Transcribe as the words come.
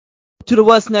to the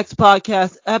What's Next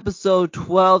podcast, episode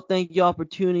 12. Thank you all for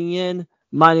tuning in.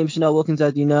 My name is Chanel Wilkins,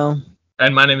 as you know.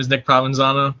 And my name is Nick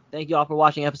Provenzano. Thank you all for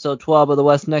watching episode 12 of the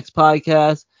What's Next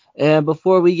podcast. And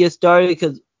before we get started,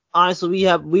 because honestly,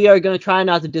 we are going to try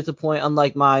not to disappoint,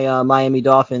 unlike my Miami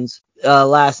Dolphins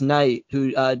last night,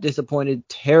 who disappointed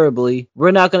terribly.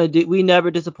 We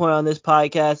never disappoint on this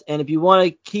podcast. And if you want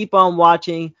to keep on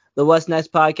watching the What's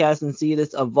Next podcast and see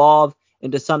this evolve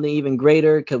into something even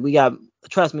greater, because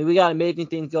trust me, we got amazing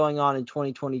things going on in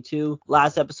 2022.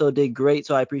 Last episode did great,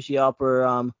 so I appreciate y'all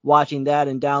for watching that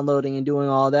and downloading and doing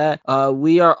all that.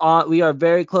 We are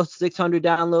very close to 600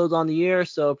 downloads on the year,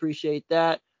 so appreciate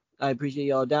that. I appreciate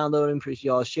y'all downloading, appreciate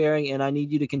y'all sharing, and I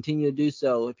need you to continue to do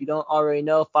so. If you don't already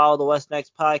know, follow the What's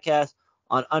Next podcast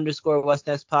on _ What's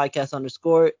Next podcast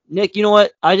 _ Nick, you know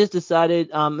what? I just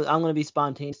decided I'm going to be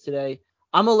spontaneous today.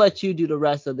 I'm going to let you do the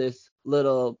rest of this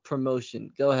little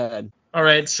promotion. Go ahead. All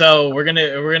right, so we're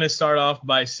gonna start off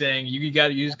by saying you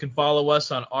can follow us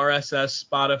on RSS,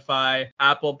 Spotify,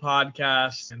 Apple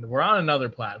Podcasts, and we're on another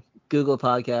platform. Google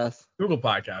Podcasts.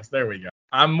 There we go.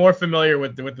 I'm more familiar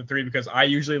with the three because I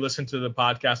usually listen to the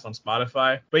podcast on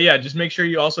Spotify. But yeah, just make sure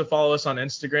you also follow us on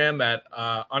Instagram at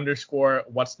 _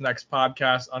 What's Next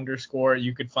Podcast _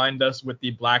 You could find us with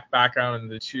the black background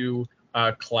and the two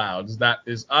clouds. That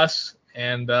is us,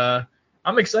 and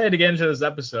I'm excited to get into this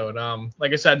episode.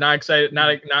 Like I said, not excited.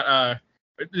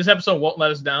 This episode won't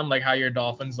let us down, like how your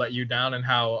Dolphins let you down, and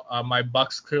how my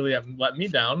Bucks clearly have let me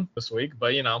down this week.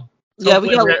 But you know,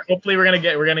 hopefully we're gonna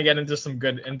get into some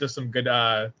good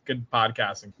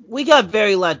podcasting. We got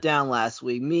very let down last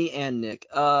week, me and Nick.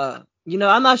 I'm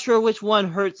not sure which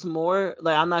one hurts more.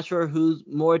 Like, I'm not sure who's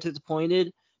more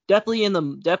disappointed.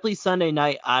 Definitely Sunday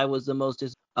night, I was the most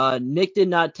disappointed. Nick did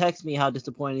not text me how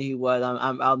disappointed he was.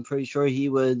 I'm pretty sure he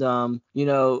was,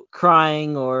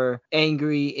 crying or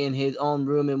angry in his own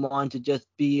room and wanting to just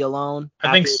be alone.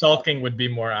 I think sulking would be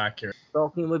more accurate.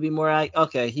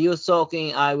 Okay, he was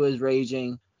sulking. I was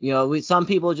raging. Some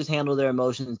people just handle their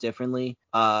emotions differently.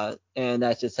 And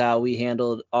that's just how we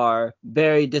handled our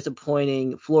very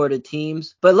disappointing Florida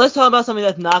teams. But let's talk about something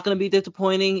that's not going to be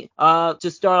disappointing to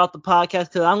start off the podcast,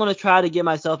 because I'm going to try to get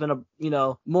myself in a,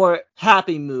 more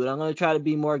happy mood. I'm going to try to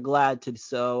be more glad to.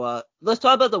 So let's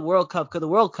talk about the World Cup, because the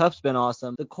World Cup's been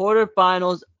awesome. The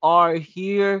quarterfinals are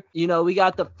here. We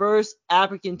got the first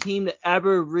African team to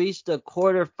ever reach the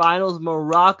quarterfinals.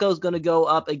 Morocco's going to go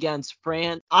up against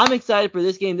France. I'm excited for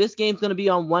this game. This game's going to be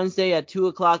on Wednesday at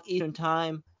 2:00 Eastern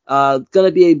time. It's going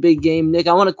to be a big game. Nick,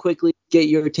 I want to quickly get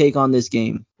your take on this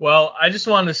game. Well, I just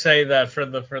wanted to say that for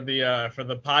the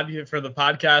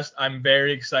podcast, I'm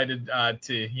very excited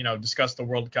to discuss the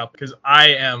World Cup, because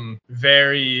I'm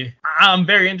very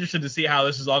interested to see how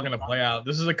this is all going to play out.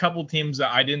 This is a couple teams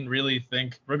that I didn't really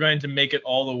think were going to make it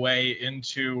all the way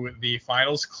into the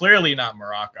finals. Clearly not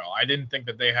Morocco. I didn't think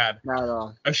that they had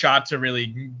a shot to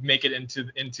really make it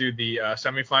into the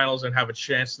semifinals and have a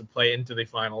chance to play into the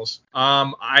finals.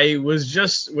 I was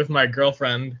just with my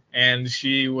girlfriend, and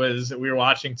we were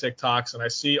watching TikToks, and I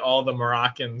see all the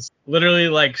Moroccans literally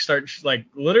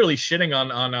literally shitting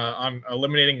on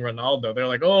eliminating Ronaldo. They're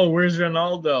like, "Oh, where's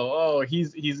Ronaldo? Oh,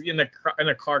 he's in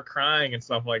a car crying," and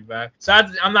stuff like that. So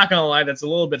I'm not gonna lie, that's a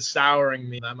little bit souring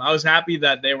me. I was happy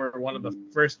that they were one of the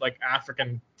first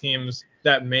African teams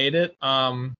that made it.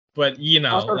 But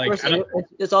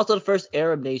it's also the first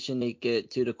Arab nation to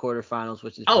get to the quarterfinals,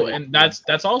 which is and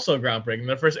that's also groundbreaking.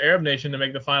 The first Arab nation to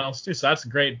make the finals too, so that's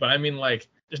great. But I mean,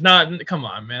 there's not. Come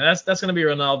on, man. That's gonna be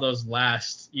Ronaldo's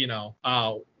last,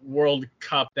 World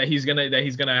Cup that he's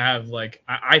gonna have.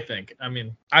 I think. I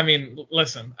mean,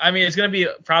 listen. I mean, it's gonna be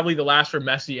probably the last for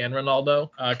Messi and Ronaldo,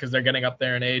 because they're getting up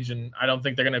there in age, and I don't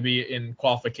think they're gonna be in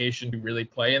qualification to really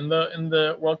play in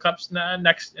the World Cups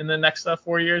in the next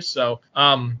 4 years. So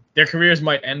their careers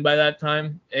might end by that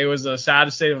time. It was a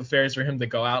sad state of affairs for him to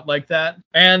go out like that.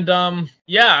 And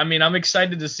I'm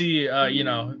excited to see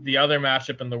the other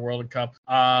matchup in the World Cup,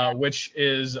 which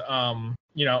is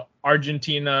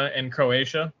Argentina and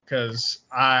Croatia, because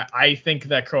I think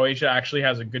that Croatia actually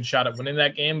has a good shot at winning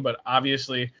that game, but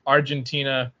obviously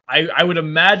Argentina, I would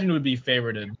imagine, would be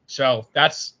favorited. So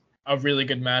that's a really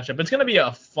good matchup. It's going to be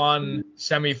a fun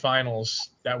semifinals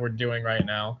that we're doing right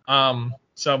now.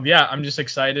 So yeah, I'm just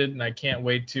excited, and I can't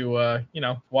wait to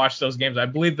watch those games. I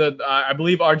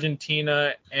believe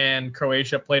Argentina and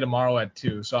Croatia play tomorrow at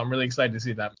 2, so I'm really excited to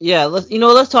see that. Yeah, let's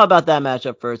talk about that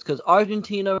matchup first, because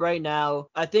Argentina right now,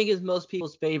 I think, is most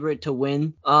people's favorite to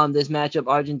win this matchup.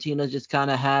 Argentina just kind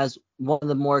of has one of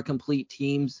the more complete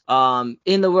teams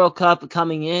in the World Cup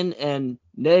coming in, and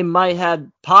they might have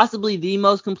possibly the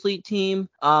most complete team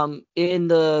in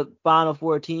the final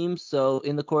four teams, so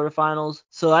in the quarterfinals.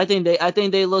 So I think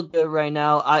they look good right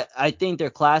now. I think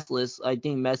they're classless. I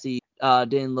think Messi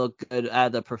didn't look good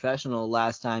as a professional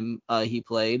last time he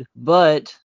played,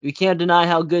 but we can't deny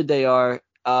how good they are.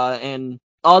 And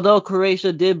although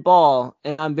Croatia did ball,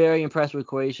 and I'm very impressed with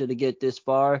Croatia to get this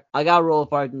far, I got to roll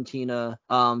with Argentina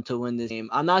to win this game.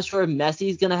 I'm not sure if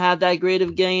Messi's going to have that great of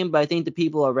a game, but I think the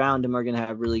people around him are going to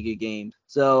have really good games.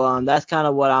 So that's kind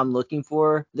of what I'm looking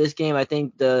for this game. I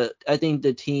think the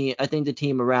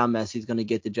team around Messi is going to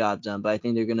get the job done, but I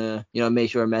think they're going to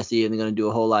make sure Messi isn't going to do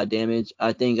a whole lot of damage.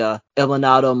 I think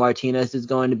Emiliano Martinez is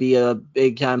going to be a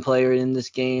big time player in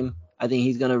this game. I think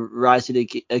he's going to rise to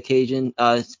the occasion,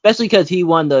 especially because he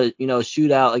won the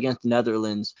shootout against the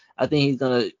Netherlands. I think he's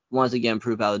going to once again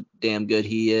prove how damn good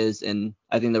he is, and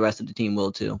I think the rest of the team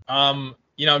will too.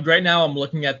 Right now I'm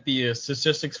looking at the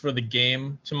statistics for the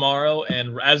game tomorrow,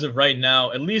 and as of right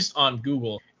now, at least on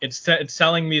Google, it's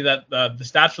telling me that the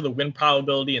stats for the win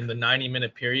probability in the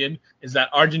 90-minute period is that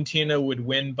Argentina would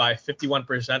win by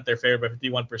 51%. They're favored by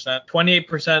 51%.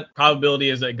 28% probability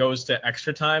is that it goes to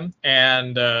extra time,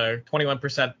 and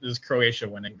 21% is Croatia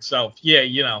winning. So yeah,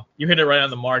 you hit it right on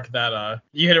the mark that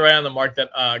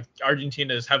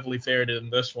Argentina is heavily favored in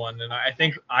this one, and I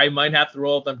think I might have to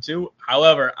roll with them too.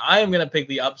 However, I am gonna pick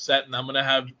the upset, and I'm gonna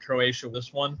have Croatia with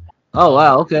this one. Oh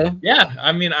wow, okay. Yeah,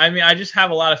 I mean, I just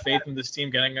have a lot of faith in this team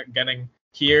getting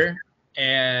here,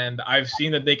 and I've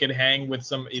seen that they could hang with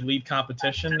some elite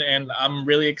competition, and I'm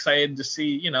really excited to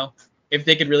see, if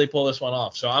they could really pull this one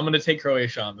off. So I'm gonna take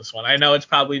Croatia on this one. I know it's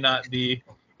probably not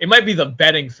it might be the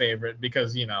betting favorite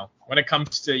because, when it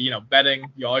comes to, betting,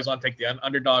 you always want to take the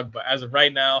underdog. But as of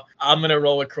right now, I'm going to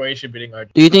roll with Croatia beating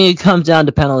Argentina. Do you think it comes down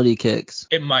to penalty kicks?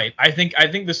 It might. I think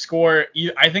the score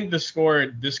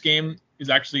this game is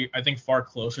actually, I think, far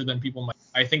closer than people might.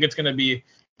 I think it's going to be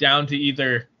down to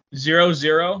either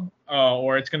 0-0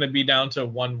 or it's going to be down to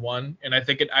 1-1. And I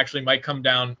think it actually might come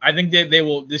down. I think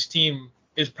both these teams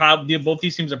are probably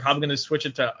going to switch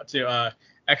it to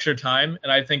extra time,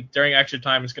 and I think during extra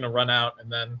time it's going to run out,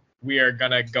 and then we are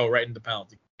going to go right into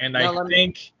penalty. And I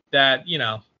think that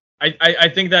I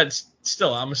think that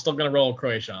I'm still going to roll with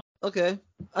Croatia. Okay,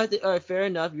 all right, fair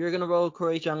enough. You're going to roll with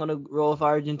Croatia. I'm going to roll with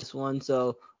Argentina this one,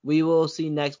 so we will see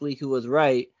next week who was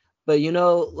right. But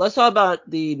let's talk about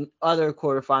the other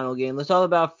quarterfinal game. Let's talk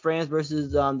about France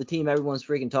versus the team everyone's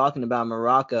freaking talking about,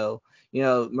 Morocco.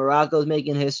 Morocco's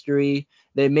making history.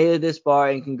 They made it this far,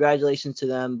 and congratulations to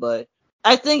them. But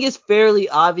I think it's fairly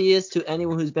obvious to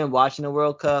anyone who's been watching the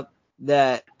World Cup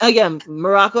that, again,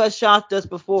 Morocco has shocked us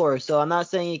before, so I'm not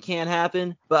saying it can't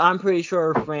happen, but I'm pretty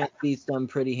sure France beats them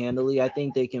pretty handily. I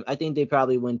think they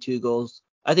probably win 2 goals.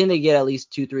 I think they get at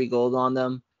least 2-3 goals on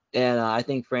them, and I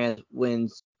think France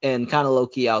wins and kind of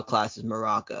low-key outclasses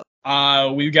Morocco.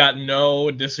 We've got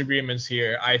no disagreements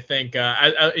here. I think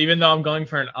even though I'm going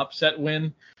for an upset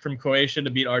win from Croatia to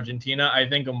beat Argentina, I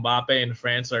think Mbappe and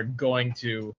France are going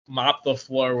to mop the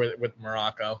floor with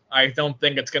Morocco. I don't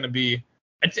think it's going to be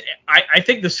I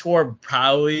think the score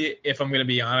probably, if I'm going to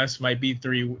be honest, might be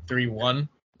 3-1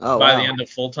 by the end of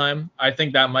full time. I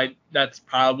think that's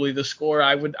probably the score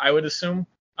I would assume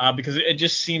because it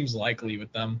just seems likely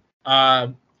with them.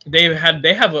 They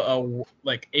have a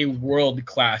world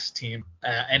class team,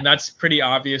 and that's pretty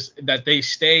obvious that they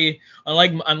stay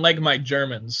unlike my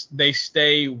Germans, they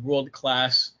stay world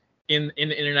class in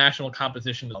international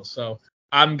competition. So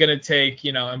I'm gonna take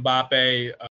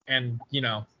Mbappe and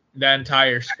the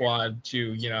entire squad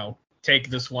to take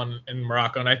this one in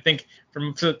Morocco, and I think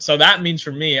so that means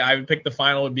for me I would pick the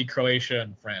final would be Croatia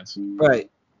and France. Right.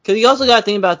 Because you also got to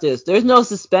think about this. There's no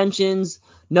suspensions,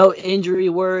 no injury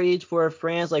worries for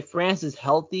France. Like, France is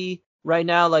healthy right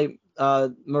now. Like,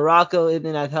 Morocco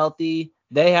isn't as healthy.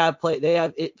 They have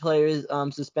players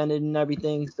suspended and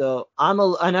everything. So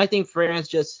and I think France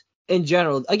just in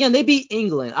general. Again, they beat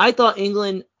England. I thought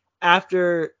England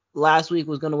after last week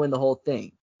was going to win the whole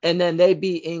thing, and then they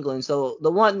beat England. So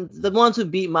the ones who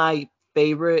beat my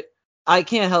favorite, I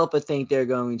can't help but think they're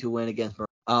going to win against Morocco.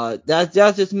 That's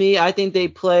just me. I think they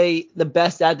play the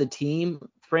best at the team.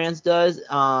 France does.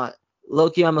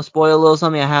 Low-key, I'm gonna spoil a little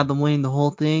something. I have them winning the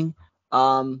whole thing.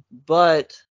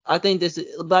 But I think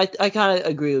but I kind of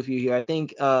agree with you here. I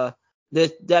think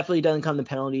this definitely doesn't come to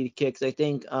penalty kicks. I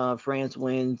think France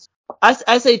wins. I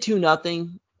say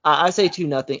 2-0. I say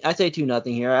 2-0. I say 2-0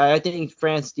 here. I think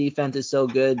France defense is so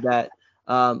good that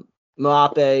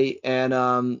Mbappe and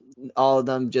all of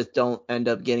them just don't end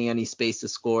up getting any space to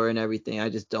score and everything. I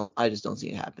just don't see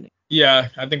it happening. Yeah,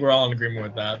 I think we're all in agreement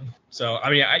with that. So, I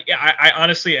mean, I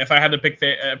honestly, if I had to pick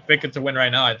it to win right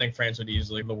now, I think France would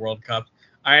easily win the World Cup.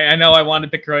 I know I wanted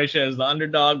to pick Croatia as the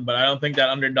underdog, but I don't think that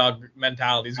underdog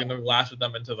mentality is going to last with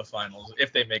them into the finals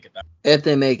if they make it that. If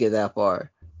they make it that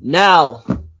far. Now,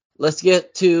 let's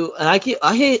get to, and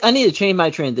I need to change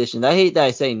my transitions. I hate that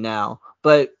I say now,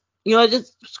 but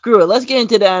just screw it. Let's get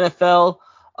into the NFL,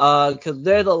 because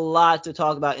there's a lot to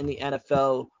talk about in the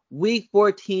NFL. Week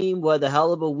 14 was a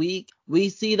hell of a week. We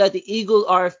see that the Eagles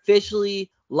are officially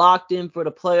locked in for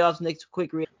the playoffs. Next,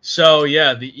 quick reaction. So,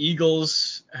 yeah, the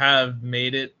Eagles have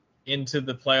made it into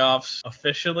the playoffs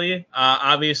officially.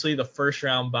 Obviously, the first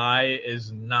round bye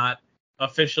is not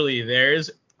officially theirs.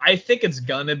 I think it's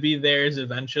going to be theirs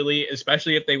eventually,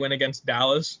 especially if they win against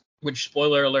Dallas, which,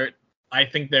 spoiler alert, I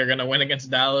think they're going to win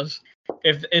against Dallas.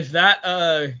 If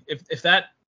that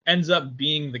ends up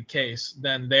being the case,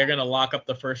 then they're going to lock up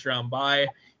the first round bye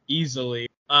easily.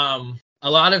 A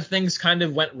lot of things kind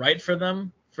of went right for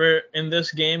them in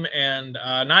this game, and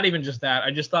not even just that.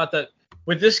 I just thought that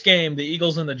with this game, the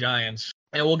Eagles and the Giants,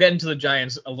 and we'll get into the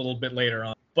Giants a little bit later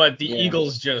on, but the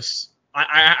Eagles just,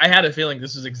 I had a feeling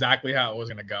this is exactly how it was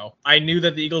going to go. I knew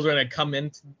that the Eagles were going to come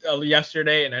in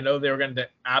yesterday, and I know they were going to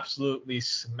absolutely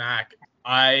smack.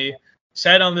 I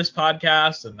said on this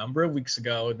podcast a number of weeks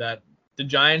ago that the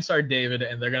Giants are David,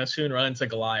 and they're going to soon run into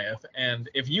Goliath. And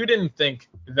if you didn't think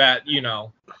that,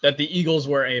 that the Eagles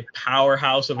were a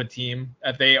powerhouse of a team,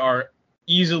 that they are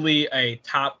easily a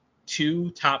top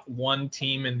 2, top 1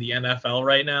 team in the NFL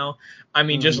right now, I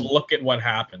mean, just look at what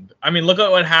happened. I mean, look at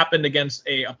what happened against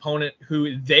a opponent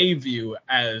who they view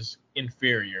as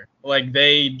inferior. Like,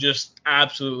 they just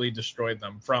absolutely destroyed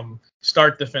them from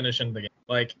start to finish in the game.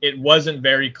 Like, it wasn't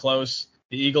very close.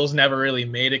 The Eagles never really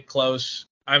made it close.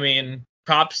 I mean,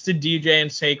 props to DJ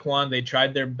and Saquon. They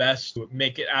tried their best to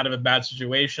make it out of a bad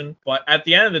situation. But at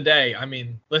the end of the day, I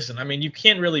mean, listen, you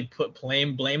can't really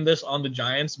blame this on the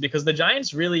Giants, because the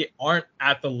Giants really aren't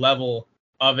at the level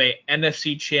of a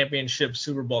NFC Championship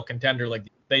Super Bowl contender. Like,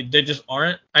 they just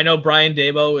aren't. I know Brian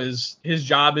Daboll his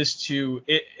job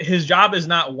is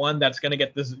not one that's going to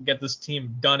get this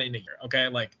team done in a year. Okay,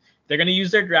 like, they're going to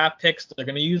use their draft picks, they're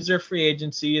going to use their free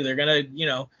agency, they're going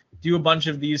to, do a bunch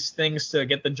of these things to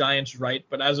get the Giants right.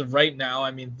 But as of right now,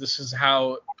 I mean, this is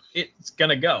how it's going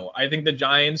to go. I think the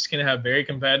Giants can have very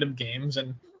competitive games,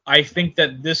 and I think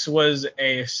that this was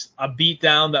a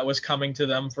beatdown that was coming to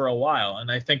them for a while.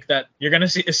 And I think that you're going to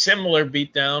see a similar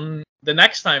beatdown the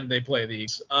next time they play the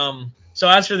Eagles. So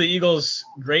as for the Eagles,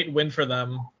 great win for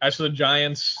them. As for the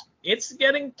Giants, it's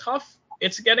getting tough.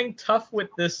 It's getting tough with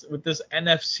this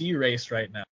NFC race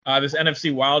right now. This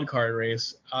NFC wildcard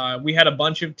race. We had a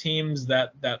bunch of teams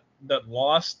that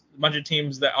lost, a bunch of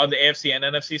teams that on the AFC and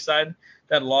NFC side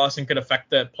that lost and could affect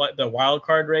the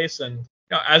wildcard race. And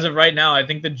as of right now, I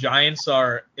think the Giants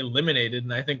are eliminated,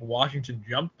 and I think Washington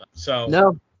jumped them. So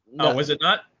no. Oh, was it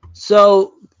not?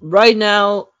 So right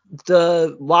now,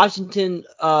 the Washington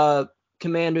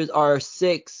Commanders are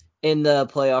 6 in the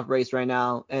playoff race right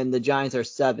now, and the Giants are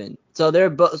 7. So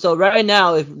so right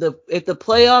now, if the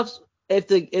playoffs, if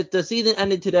the season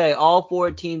ended today, all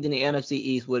 4 teams in the NFC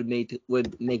East would make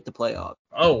the playoff.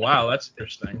 Oh wow, that's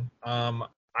interesting. I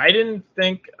didn't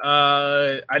think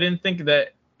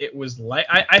that it was like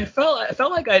I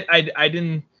felt like I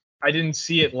didn't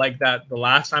see it like that the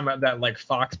last time that like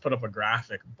Fox put up a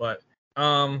graphic, but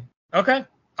okay,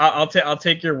 I'll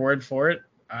take your word for it.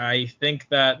 I think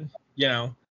that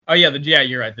oh yeah,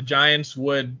 you're right. The Giants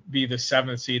would be the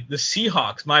 7th seed. The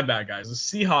Seahawks, my bad guys. The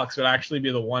Seahawks would actually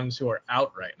be the ones who are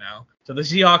out right now. So the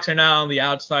Seahawks are now on the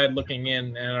outside looking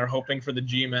in and are hoping for the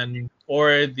G-Men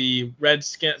or the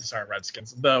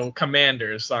the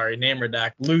Commanders, name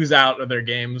redact, lose out of their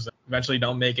games, eventually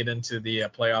don't make it into the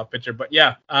playoff picture. But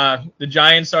yeah, the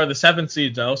Giants are the 7th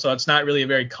seed though, so it's not really a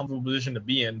very comfortable position to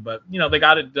be in. But they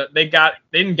got it. They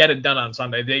didn't get it done on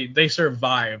Sunday. They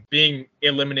survived being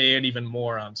eliminated even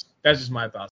more on. That's just my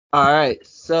thoughts. All right,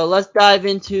 so let's dive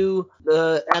into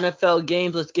the NFL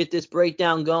games. Let's get this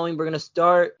breakdown going. We're going to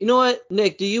start. You know what,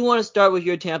 Nick, do you want to start with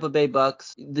your Tampa Bay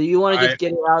Bucks? Do you want to just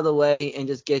get it out of the way and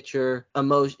just get your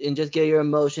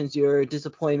emotions, your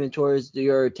disappointment towards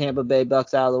your Tampa Bay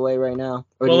Bucks out of the way right now?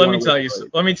 Well, let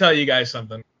me tell you guys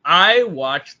something. I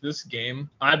watched this game,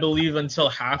 I believe, until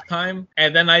halftime,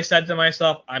 and then I said to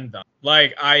myself, I'm done.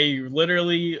 Like, I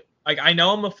literally, I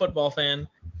know I'm a football fan,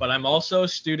 but I'm also a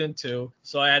student too.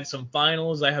 So I had some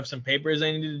finals, I have some papers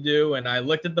I needed to do, and I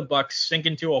looked at the Bucks sink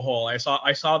into a hole. I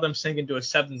saw them sink into a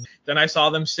 7. Then I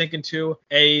saw them sink into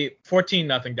a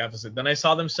 14-0 deficit. Then I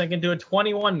saw them sink into a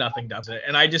 21-0 deficit.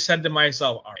 And I just said to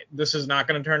myself, all right, this is not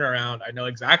going to turn around. I know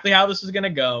exactly how this is going to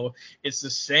go. It's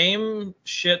the same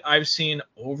shit I've seen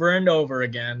over and over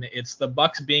again. It's the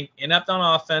Bucks being inept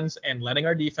on offense and letting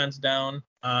our defense down.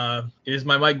 Is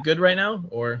my mic good right now,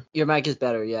 or Your mic is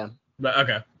better, yeah. But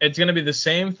okay, it's gonna be the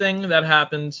same thing that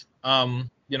happened.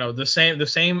 The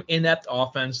same inept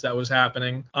offense that was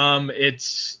happening.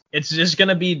 It's just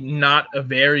gonna be not a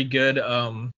very good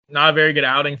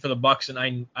outing for the Bucks.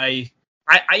 And I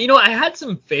had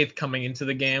some faith coming into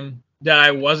the game that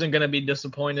I wasn't gonna be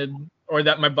disappointed, or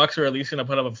that my Bucks were at least gonna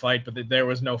put up a fight, but there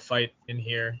was no fight in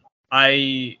here.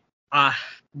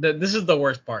 This is the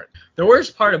worst part. The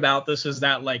worst part about this is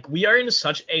that, like, we are in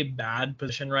such a bad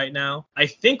position right now. I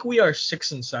think we are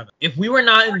 6-7. If we were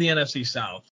not in the NFC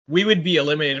South, we would be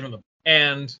eliminated from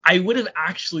and I would have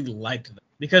actually liked that,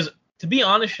 because to be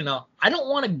honest, I don't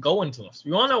want to go into this.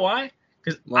 You want to know why?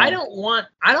 Because I don't want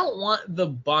the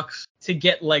Bucks to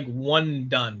get like one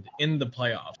done in the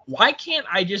playoffs. Why can't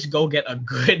I just go get a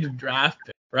good draft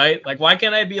pick? Right? Like, why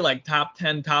can't I be like top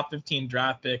 10, top 15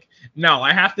 draft pick? No,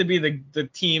 I have to be the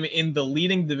team in the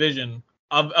leading division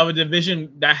of a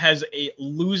division that has a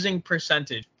losing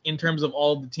percentage in terms of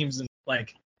all the teams.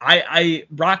 Like,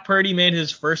 Brock Purdy made his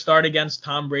first start against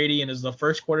Tom Brady and is the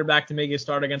first quarterback to make his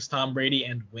start against Tom Brady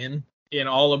and win in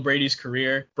all of Brady's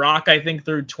career. Brock, I think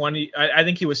I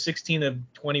think he was 16 of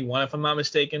 21, if I'm not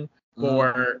mistaken,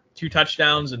 for 2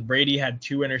 touchdowns, and Brady had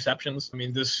 2 interceptions. I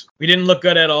mean, we didn't look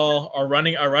good at all. Our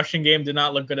rushing game did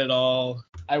not look good at all.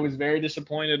 I was very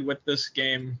disappointed with this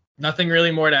game. Nothing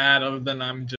really more to add other than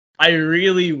I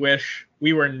really wish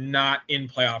we were not in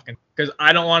playoff, because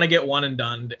I don't want to get one and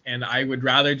done, and I would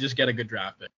rather just get a good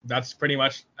draft pick. That's pretty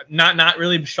much not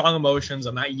really strong emotions.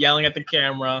 I'm not yelling at the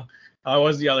camera. How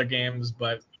was the other games,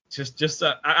 but just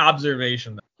an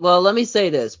observation. Well, let me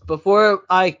say this before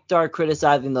I start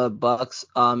criticizing the Bucks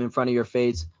in front of your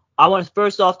face. I want to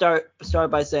first off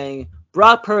start by saying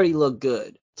Brock Purdy looked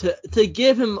good. To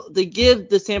give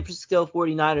the San Francisco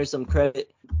 49ers some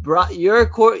credit, I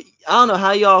don't know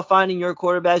how y'all finding your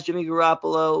quarterbacks, Jimmy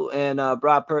Garoppolo and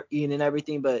Brock Purdy and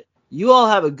everything, but you all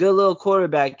have a good little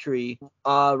quarterback tree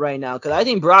right now, because I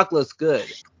think Brock looks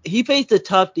good. He faced a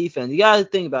tough defense. You got to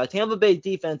think about it. Tampa Bay's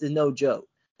defense is no joke.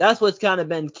 That's what's kind of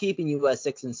been keeping you at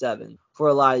 6-7 for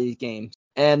a lot of these games.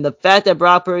 And the fact that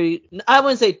Brock Purdy, I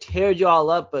wouldn't say teared you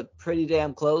all up, but pretty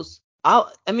damn close. I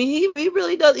mean, he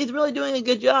really does. He's really doing a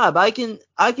good job. I'm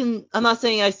not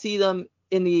saying I see them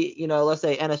in the, let's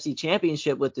say NFC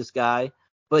Championship with this guy,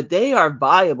 but they are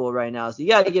viable right now. So you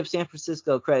got to give San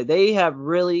Francisco credit. They have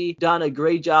really done a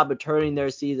great job of turning their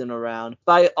season around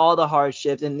by all the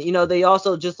hardships. And, they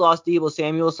also just lost Deebo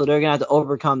Samuel, so they're going to have to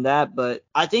overcome that. But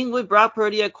I think with Brock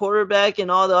Purdy at quarterback and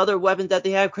all the other weapons that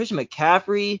they have, Christian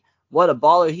McCaffrey, what a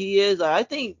baller he is, I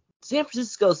think San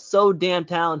Francisco is so damn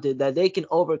talented that they can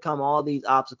overcome all these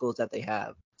obstacles that they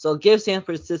have. So give San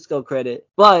Francisco credit.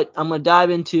 But I'm going to dive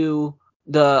into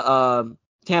the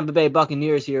Tampa Bay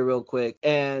Buccaneers here real quick,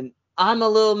 and I'm a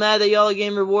little mad that y'all are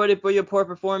getting rewarded for your poor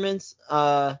performance.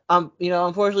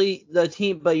 Unfortunately the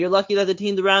team, but you're lucky that the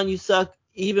teams around you suck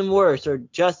even worse or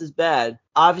just as bad.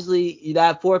 Obviously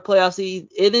that 4th playoff seed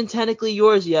isn't technically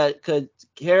yours yet, because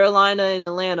Carolina and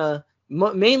Atlanta,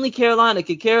 mainly Carolina,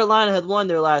 because Carolina has won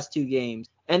their last 2 games.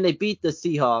 And they beat the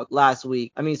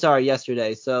Seahawks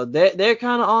yesterday. So they're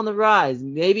kind of on the rise.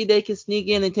 Maybe they can sneak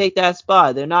in and take that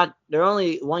spot. They're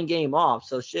only 1 game off.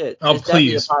 So shit. Oh,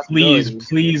 please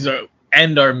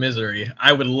end our misery.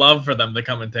 I would love for them to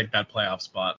come and take that playoff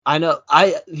spot. I know.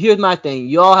 Here's my thing.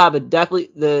 Y'all have a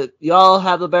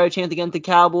better chance against the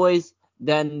Cowboys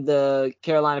than the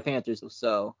Carolina Panthers.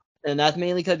 So, and that's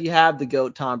mainly because you have the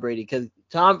GOAT Tom Brady. Because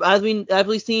as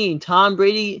we've seen, Tom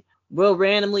Brady will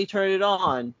randomly turn it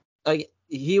on. Like,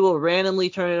 he will randomly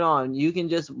turn it on. You can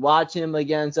just watch him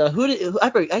against I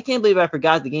can't believe I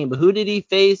forgot the game, but who did he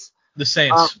face? The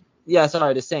Saints.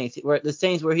 The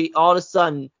Saints. Where he all of a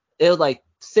sudden it was like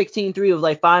 16-3 with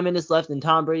like 5 minutes left, and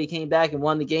Tom Brady came back and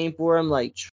won the game for him.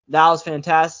 Like, that was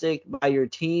fantastic by your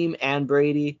team and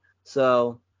Brady.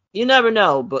 So you never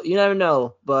know, but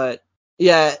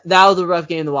yeah, that was a rough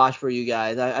game to watch for you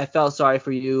guys. I felt sorry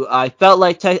for you. I felt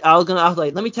like I was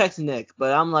like, let me text Nick,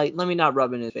 but I'm like, let me not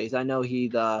rub it in his face. I know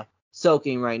he's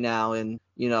soaking right now and,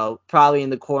 probably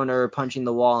in the corner punching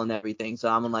the wall and everything. So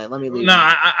I'm like, let me leave. No,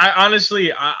 I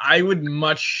honestly, I would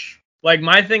much Like,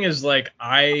 my thing is, like,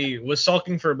 I was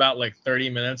sulking for about, like, 30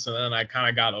 minutes, and then I kind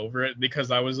of got over it because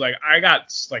I was like, I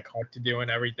got, like, homework to do and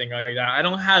everything like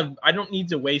that. I don't need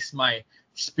to waste my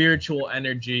spiritual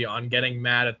energy on getting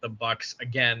mad at the Bucks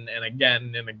again and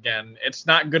again and again. It's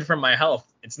not good for my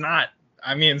health. It's not.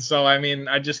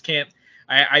 I just can't.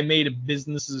 I made a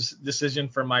business decision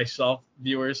for myself,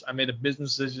 viewers. I made a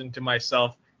business decision to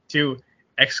myself to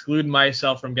exclude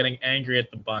myself from getting angry at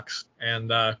the Bucks.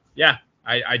 And yeah,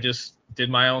 I just did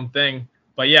my own thing.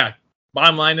 But yeah,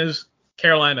 bottom line is,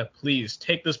 Carolina, please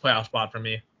take this playoff spot from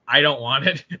me. I don't want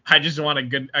it. I just want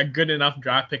a good enough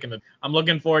draft pick I'm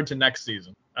looking forward to next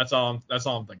season. That's all I'm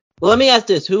thinking. Well, let me ask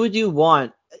this: who would you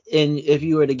want if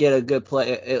you were to get a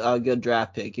good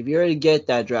draft pick? If you were to get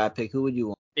that draft pick, who would you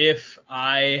want? If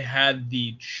I had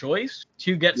the choice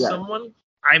to get someone,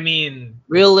 I mean,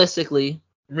 realistically.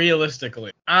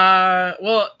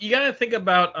 Well, you gotta think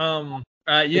about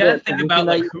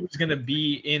like who's gonna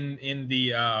be in the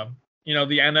the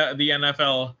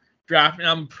NFL draft. And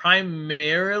I'm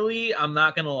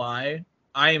not gonna lie,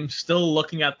 I am still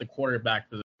looking at the quarterback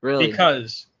position. Really?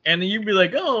 Because, and you'd be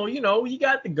like, oh, you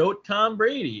got the GOAT Tom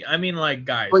Brady. I mean, like,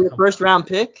 guys, for your first round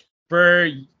pick?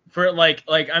 For like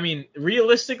I mean,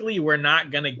 realistically, we're not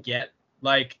gonna get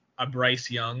like a Bryce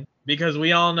Young, because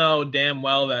we all know damn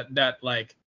well that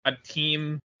like a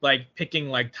team like picking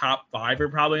like top 5 are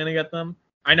probably gonna get them.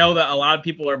 I know that a lot of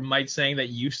people might saying that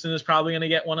Houston is probably gonna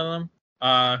get one of them.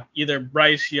 Either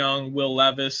Bryce Young, Will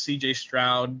Levis, C.J.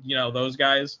 Stroud, those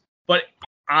guys. But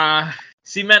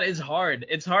see, man, it's hard.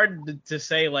 It's hard to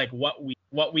say like what we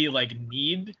like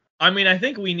need. I mean, I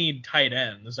think we need tight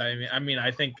ends. I mean,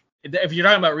 I think if you're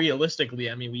talking about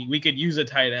realistically, I mean, we could use a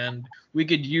tight end. We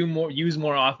could use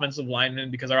more offensive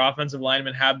linemen, because our offensive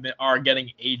linemen are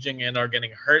getting aging and are getting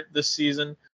hurt this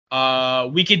season.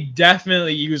 We could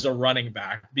definitely use a running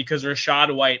back, because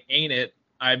Rachaad White ain't it.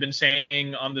 I've been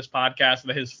saying on this podcast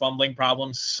that his fumbling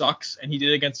problem sucks, and he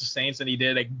did against the Saints, and he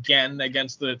did again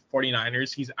against the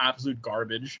 49ers. He's absolute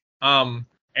garbage. And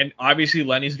obviously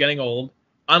Lenny's getting old.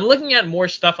 I'm looking at more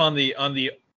stuff on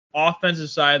the offensive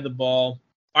side of the ball.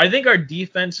 I think our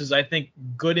defense is,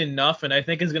 good enough, and I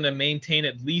think is going to maintain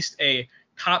at least a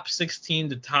top 16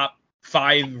 to top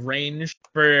 5 range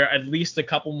for at least a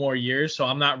couple more years, so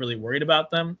I'm not really worried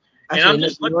about them. Actually, and I'm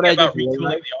just looking about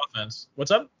retooling the offense.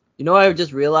 What's up? You know what I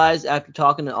just realized after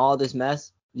talking to all this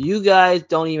mess? You guys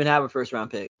don't even have a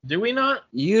first-round pick. Do we not?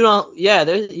 You don't. Yeah,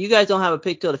 you guys don't have a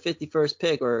pick till the 51st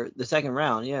pick or the second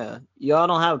round. Yeah, y'all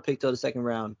don't have a pick till the second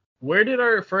round. Where did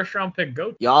our first-round pick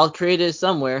go? Y'all traded it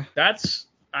somewhere. That's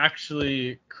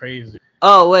actually crazy.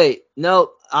 Oh wait,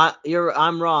 no,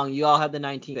 I'm wrong. You all have the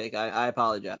 19th pick. I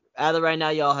apologize. As of right now,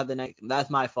 y'all have the 19th.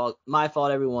 That's my fault. My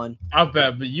fault, everyone. I'll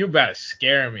bet, but you better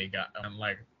scare me, guy. I'm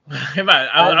like,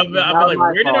 I'll be like,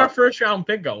 where did our first round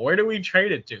pick go? Where did we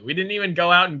trade it to? We didn't even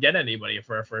go out and get anybody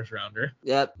for a first rounder.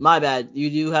 Yep, my bad. You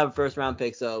do have a first round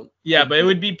pick, so. Yeah, but it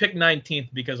would be pick 19th,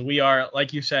 because we are,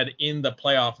 like you said, in the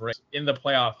playoff race, in the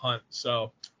playoff hunt.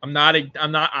 So I'm not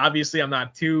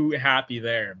too happy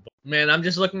there. But man, I'm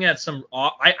just looking at some.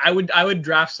 I would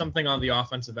draft something on the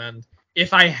offensive end.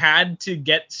 If I had to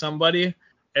get somebody,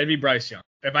 it'd be Bryce Young.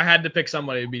 If I had to pick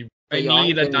somebody, it'd be. I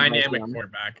need a dynamic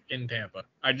quarterback in Tampa.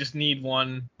 I just need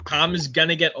one. Tom is going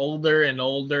to get older and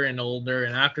older and older.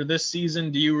 And after this season,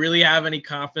 do you really have any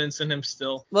confidence in him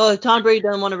still? Well, if Tom Brady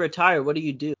doesn't want to retire, what do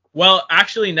you do? Well,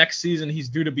 actually, next season, he's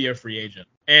due to be a free agent.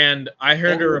 And I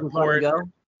heard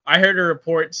a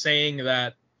report saying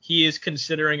that he is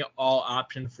considering all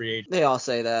option free agent. They all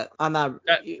say that.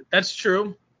 That's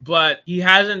true. But he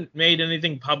hasn't made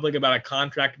anything public about a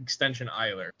contract extension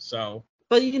either. So.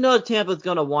 But Tampa's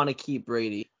going to want to keep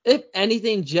Brady. If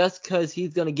anything, just because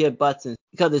he's going to get butts in,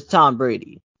 because it's Tom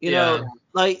Brady. You know,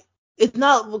 like, it's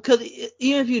not because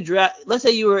even if you draft, let's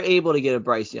say you were able to get a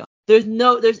Bryce Young,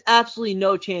 there's absolutely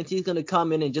no chance he's going to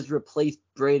come in and just replace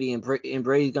Brady and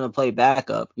Brady's going to play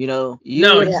backup. No, he's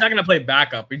not going to play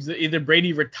backup. Either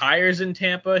Brady retires in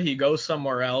Tampa, he goes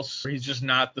somewhere else, or he's just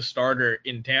not the starter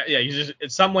in Tampa. Yeah, he's just in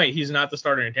some way he's not the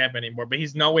starter in Tampa anymore, but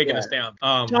he's no way going to stay on.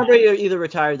 Tom Brady either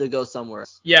retires or goes somewhere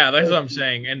else. Yeah, that's what I'm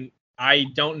saying, and I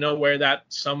don't know where that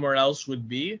somewhere else would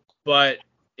be, but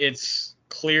it's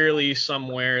clearly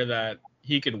somewhere that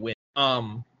he could win.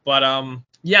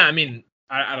 Yeah, I mean,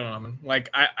 I don't know, man. Like,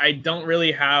 I don't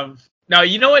really have. Now,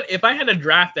 you know what? If I had to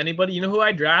draft anybody, you know who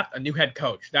I'd draft? A new head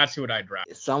coach. That's who I'd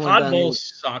draft. Todd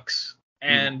Bowles sucks,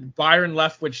 and Byron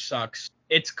Leftwich sucks.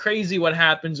 It's crazy what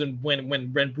happens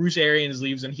when Bruce Arians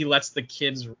leaves and he lets the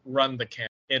kids run the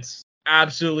camp. It's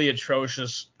absolutely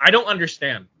atrocious. I don't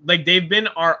understand. Like, they've been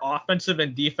our offensive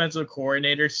and defensive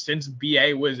coordinators since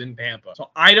BA was in Tampa. So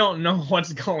I don't know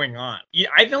what's going on. Yeah,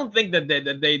 I don't think that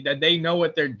they know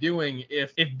what they're doing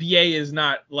if BA is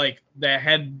not like the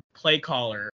head play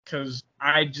caller, because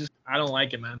I don't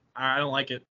like it, man. I don't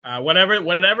like it.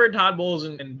 Whatever Todd Bowles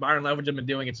and Byron Leftwich have been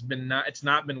doing, it's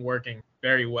not been working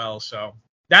very well. So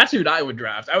that's who I would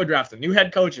draft. I would draft a new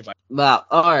head coach if I. Wow.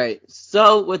 All right.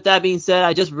 So with that being said,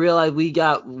 I just realized we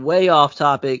got way off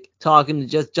topic talking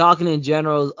in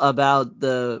general about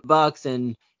the Bucks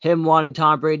and him wanting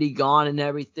Tom Brady gone and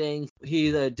everything.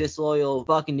 He's a disloyal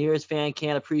Buccaneers fan,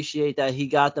 can't appreciate that he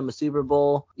got them a Super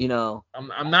Bowl.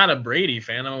 I'm not a Brady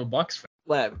fan. I'm a Bucks fan.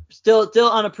 Whatever. Still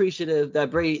unappreciative that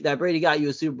Brady got you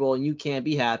a Super Bowl and you can't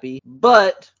be happy.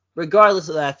 But regardless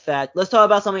of that fact, let's talk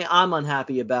about something I'm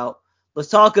unhappy about. Let's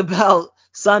talk about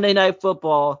Sunday Night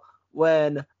Football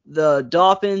when the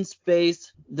Dolphins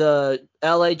faced the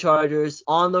LA Chargers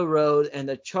on the road, and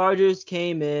the Chargers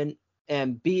came in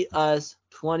and beat us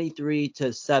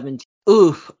 23-17.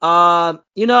 Oof.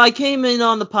 I came in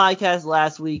on the podcast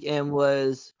last week and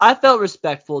I felt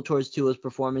respectful towards Tua's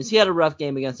performance. He had a rough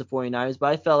game against the 49ers, but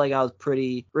I felt like I was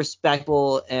pretty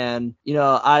respectful and,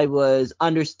 I was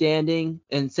understanding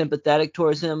and sympathetic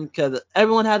towards him because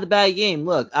everyone had the bad game.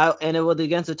 Look, and it was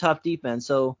against a tough defense,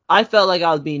 so I felt like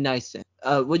I was being nice to him.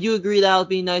 Would you agree that I was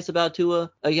being nice about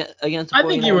Tua against the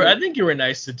 49ers? I think you were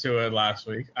nice to Tua last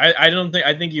week.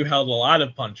 I think you held a lot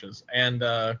of punches, and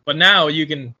but now you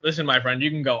can listen, my friend. You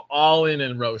can go all in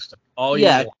and roast him.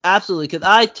 Yeah, absolutely. Because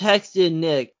I texted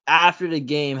Nick after the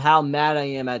game how mad I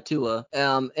am at Tua,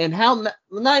 and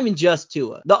not even just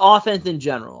Tua, the offense in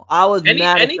general. I was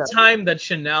mad. Anytime that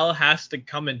Chanel has to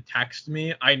come and text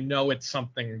me, I know it's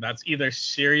something that's either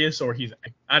serious or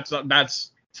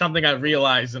that's something I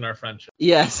realized in our friendship.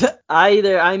 Yes,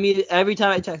 every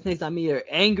time I text Nick, I'm either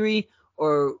angry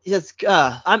or just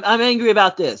I'm angry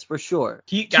about this for sure.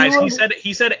 He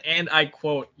said, and I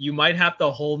quote, "You might have to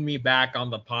hold me back on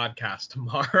the podcast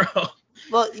tomorrow."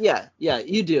 Well, yeah,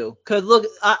 you do. Because look,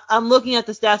 I'm looking at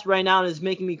the stats right now, and it's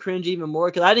making me cringe even more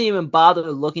because I didn't even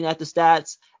bother looking at the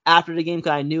stats after the game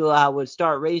because I knew I would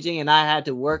start raging and I had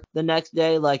to work the next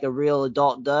day like a real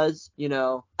adult does.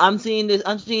 I'm seeing these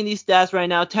stats right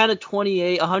now: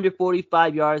 10-28,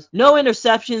 145 yards, no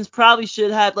interceptions. Probably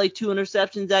should have like 2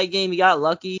 interceptions that game. He got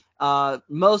lucky.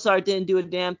 Mozart didn't do a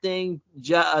damn thing.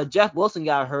 Jeff Wilson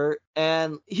got hurt.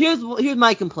 And here's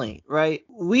my complaint, right?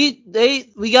 We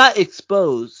got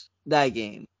exposed that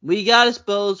game. We got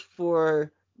exposed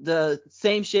for the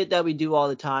same shit that we do all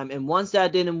the time. And once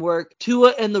that didn't work,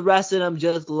 Tua and the rest of them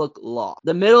just look lost.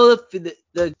 The middle of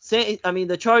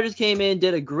the Chargers came in,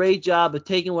 did a great job of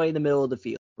taking away the middle of the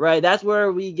field. Right, that's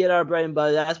where we get our bread and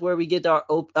butter. That's where we get our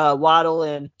Waddle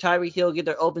and Tyreek Hill get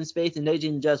their open space, and they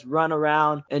can just run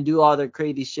around and do all their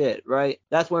crazy shit. Right,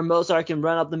 that's where Mozart can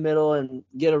run up the middle and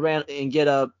get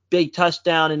a big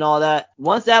touchdown and all that.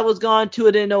 Once that was gone,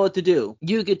 Tua didn't know what to do.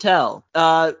 You could tell.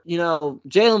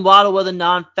 Jalen Waddle was a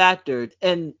non-factor,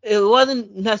 and it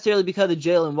wasn't necessarily because of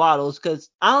Jalen Waddle,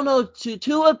 because I don't know.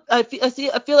 Tua, I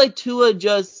feel like Tua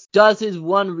just does his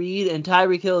one read, and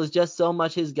Tyreek Hill is just so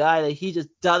much his guy that he just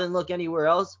doesn't look anywhere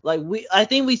else. I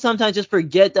think we sometimes just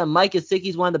forget that Mike Gesicki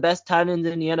is one of the best tight ends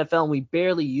in the NFL, and we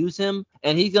barely use him.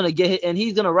 And he's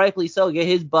gonna rightfully so get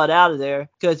his butt out of there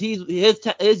because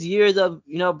his years of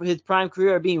his prime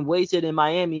career are being wasted in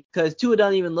Miami because Tua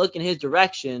doesn't even look in his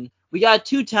direction. We got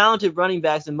 2 talented running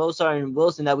backs in Mozart and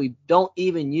Wilson that we don't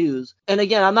even use. And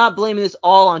again, I'm not blaming this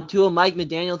all on Tua. Mike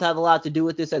McDaniels has a lot to do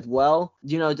with this as well.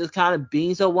 Just kind of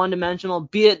being so one-dimensional.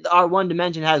 Be it our one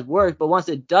dimension has worked, but once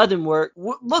it doesn't work,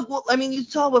 you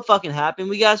saw what fucking happened.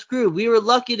 We got screwed. We were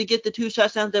lucky to get the 2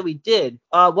 touchdowns that we did.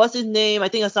 What's his name? I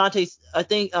think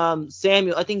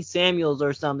Samuels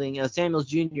or something. Samuels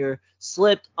Jr.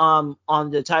 slipped on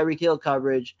the Tyreek Hill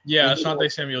coverage. Yeah, Asante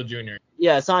Samuel Jr.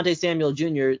 Yeah, Asante Samuel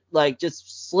Jr.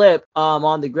 just slipped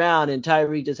on the ground, and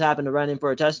Tyreek just happened to run in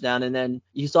for a touchdown, and then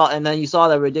you saw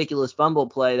that ridiculous fumble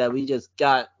play that we just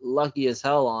got lucky as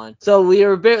hell on. So we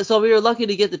were lucky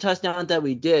to get the touchdown that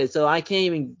we did. So I can't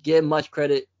even give much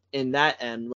credit in that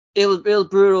end. It was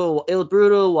brutal. It was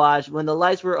brutal to watch when the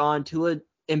lights were on. Tua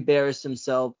embarrassed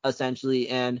himself essentially,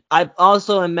 and I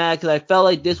also am mad because I felt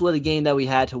like this was a game that we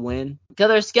had to win because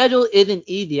our schedule isn't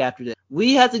easy after this.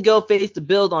 We had to go face the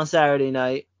Bills on Saturday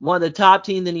night, one of the top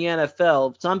teams in the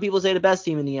NFL. Some people say the best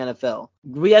team in the NFL.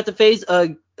 We have to face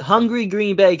a hungry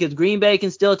Green Bay because Green Bay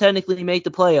can still technically make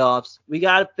the playoffs. We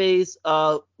got to face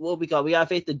we got to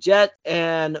face the Jets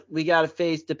and we got to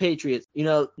face the Patriots. We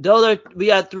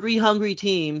got 3 hungry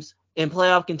teams. in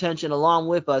playoff contention along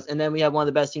with us, and then we have one of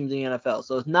the best teams in the NFL.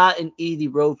 So it's not an easy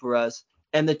road for us.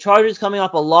 And the Chargers coming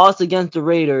off a loss against the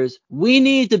Raiders, we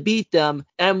need to beat them,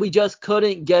 and we just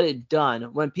couldn't get it done.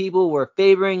 When people were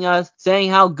favoring us, saying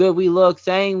how good we look,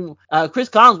 saying Chris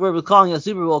Collinsworth was calling us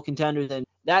Super Bowl contenders, and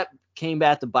that came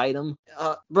back to bite him.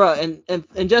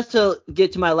 And just to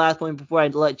get to my last point before I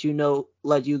let you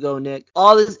go, Nick,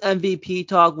 all this MVP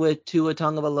talk with Tua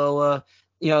Tagovailoa,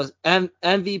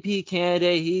 MVP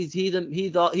candidate, he's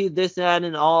this, that,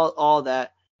 and all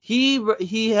that.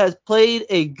 He has played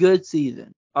a good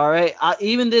season. All right.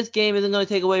 Even this game isn't going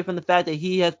to take away from the fact that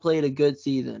he has played a good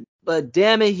season. But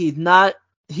damn it, he's not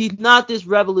this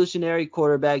revolutionary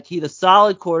quarterback. He's a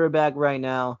solid quarterback right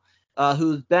now,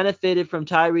 who's benefited from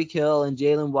Tyreek Hill and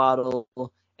Jalen Waddle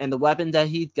and the weapons that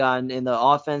he's gotten and the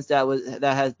offense that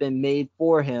has been made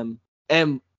for him.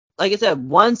 And like I said,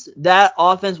 once that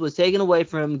offense was taken away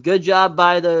from him, good job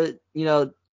by the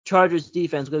Chargers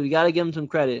defense, because we got to give them some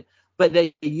credit. But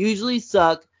they usually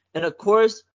suck. And of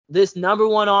course, this number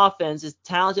one offense, this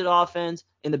talented offense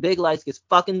in the big lights, gets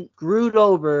fucking screwed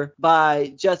over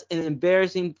by just an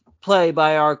embarrassing play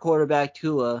by our quarterback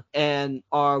Tua and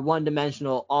our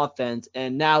one-dimensional offense.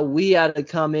 And now we had to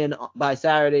come in by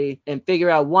Saturday and figure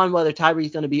out, one, whether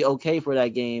Tyreek's going to be okay for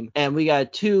that game, and we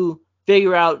got two,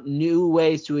 figure out new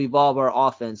ways to evolve our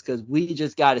offense, because we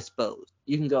just got exposed.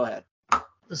 You can go ahead.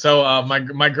 So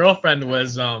my girlfriend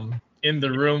was in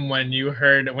the room when he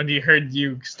heard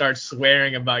you start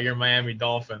swearing about your Miami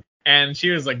Dolphins. And she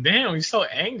was like, damn, he's so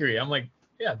angry. I'm like,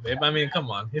 yeah, babe, I mean,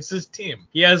 come on. It's his team.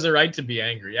 He has a right to be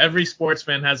angry. Every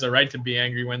sportsman has a right to be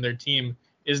angry when their team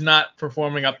is not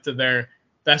performing up to their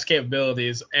best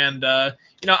capabilities. And,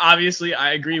 obviously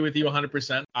I agree with you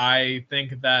 100%. I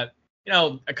think that,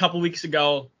 a couple weeks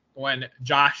ago, when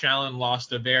Josh Allen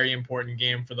lost a very important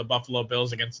game for the Buffalo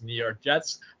Bills against the New York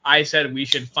Jets, I said we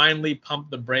should finally pump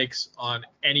the brakes on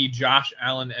any Josh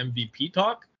Allen MVP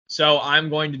talk. So I'm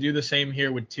going to do the same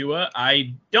here with Tua.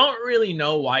 I don't really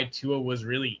know why Tua was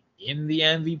really in the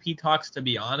MVP talks, to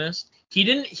be honest.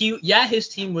 His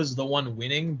team was the one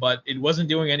winning, but it wasn't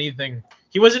doing anything.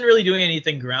 He wasn't really doing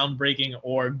anything groundbreaking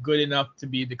or good enough to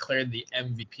be declared the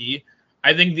MVP.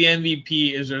 I think the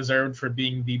MVP is reserved for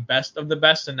being the best of the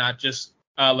best and not just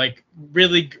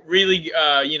really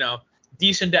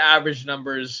decent to average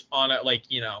numbers on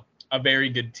a very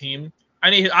good team.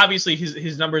 I mean, obviously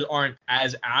his numbers aren't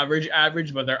as average,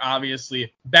 but they're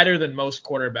obviously better than most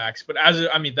quarterbacks. But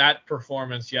that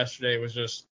performance yesterday was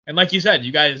just, and like you said,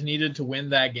 you guys needed to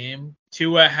win that game.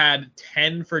 Tua had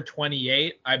 10 for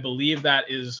 28. I believe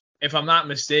that is, if I'm not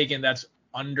mistaken, that's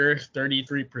under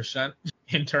 33%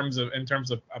 in terms of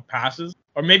passes,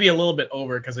 or maybe a little bit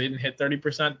over because they didn't hit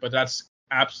 30%, but that's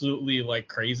absolutely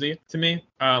crazy to me.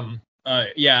 I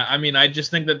just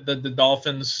think that the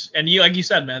Dolphins, and like you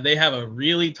said, man, they have a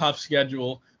really tough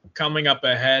schedule coming up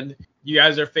ahead. You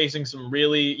guys are facing some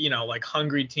really,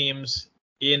 hungry teams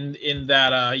in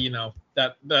that,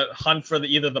 that hunt for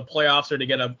either the playoffs or to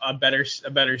get a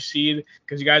better seed,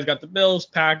 because you guys got the Bills,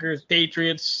 Packers,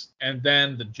 Patriots, and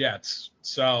then the Jets.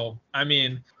 So, I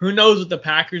mean, who knows what the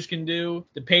Packers can do?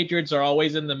 The Patriots are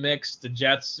always in the mix. The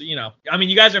Jets, you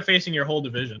guys are facing your whole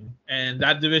division, and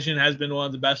that division has been one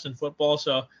of the best in football.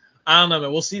 So, I don't know,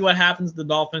 man. We'll see what happens to the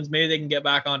Dolphins. Maybe they can get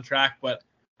back on track, but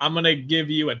I'm going to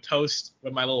give you a toast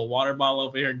with my little water bottle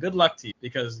over here. Good luck to you,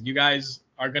 because you guys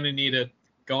are going to need it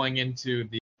going into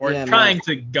the trying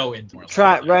to go into it.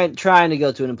 Trying to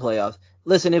go to the playoffs.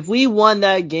 Listen, if we won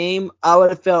that game, I would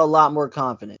have felt a lot more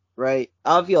confident, right?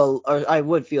 I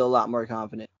would feel a lot more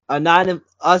confident.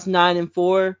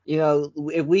 9-4,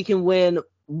 if we can win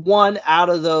one out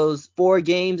of those 4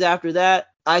 games after that,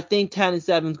 I think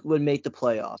 10-7 would make the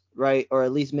playoffs, right? Or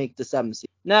at least make the 7th seed.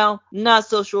 Now, not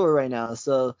so sure right now.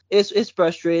 So it's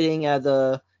frustrating as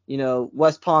a,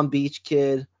 West Palm Beach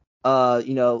kid.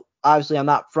 Obviously I'm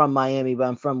not from Miami, but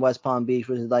I'm from West Palm Beach,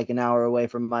 which is like an hour away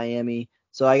from Miami.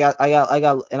 So I got,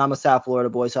 and I'm a South Florida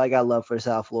boy, so I got love for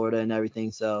South Florida and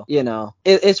everything. So,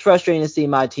 it's frustrating to see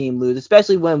my team lose,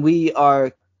 especially when we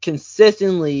are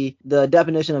consistently the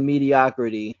definition of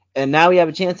mediocrity. And now we have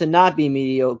a chance to not be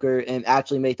mediocre and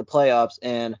actually make the playoffs,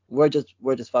 and we're just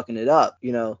fucking it up.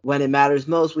 When it matters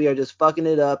most, we are just fucking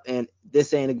it up, and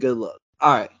this ain't a good look.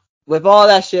 All right. With all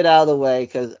that shit out of the way,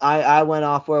 because I went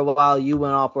off for a while, you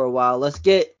went off for a while, let's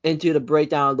get into the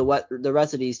breakdown of the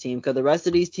rest of these teams, because the rest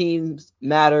of these teams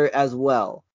matter as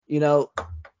well.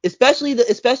 Especially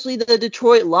the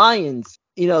Detroit Lions.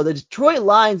 The Detroit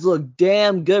Lions look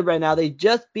damn good right now. They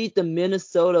just beat the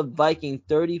Minnesota Vikings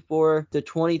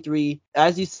 34-23.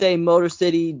 As you say, Motor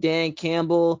City, Dan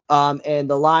Campbell, and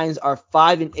the Lions are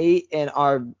 5-8 and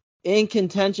are in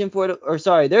contention for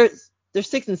they're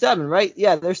 6-7, right?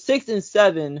 Yeah, they're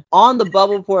 6-7 on the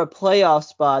bubble for a playoff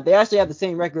spot. They actually have the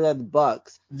same record as the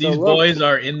Bucks. These boys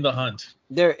are in the hunt.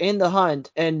 They're in the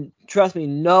hunt, and trust me,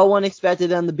 no one expected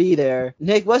them to be there.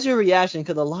 Nick, what's your reaction?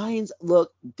 Because the Lions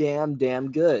look damn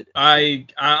good. I've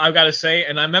got to say,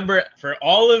 and I remember for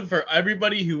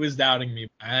everybody who was doubting me,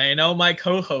 I know my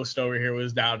co-host over here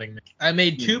was doubting me. I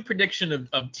made two predictions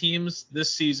of teams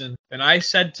this season, and I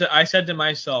said to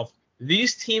myself,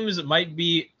 these teams might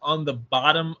be on the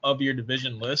bottom of your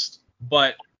division list,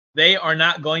 but they are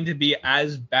not going to be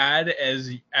as bad as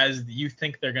you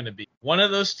think they're going to be. One of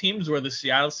those teams were the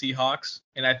Seattle Seahawks,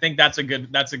 and I think that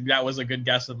was a good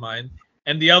guess of mine.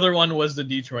 And the other one was the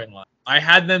Detroit Lions. I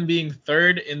had them being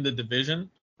third in the division.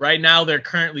 Right now, they're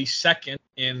currently second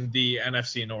in the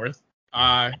NFC North.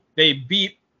 They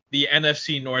beat the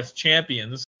NFC North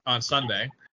champions on Sunday.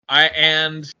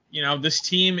 This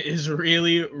team is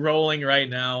really rolling right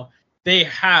now. They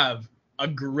have a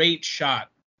great shot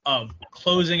of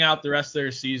closing out the rest of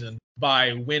their season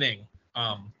by winning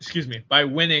the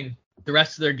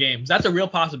rest of their games. That's a real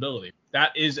possibility.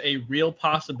 That is a real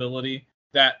possibility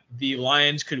that the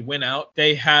Lions could win out.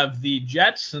 They have the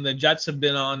Jets, and the Jets have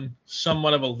been on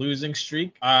somewhat of a losing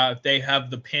streak. They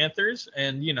have the Panthers,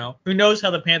 and who knows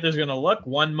how the Panthers are going to look.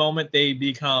 One moment they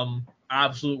become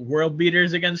absolute world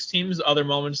beaters against teams. Other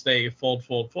moments they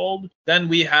fold. Then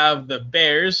we have the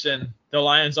Bears, and the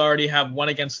Lions already have won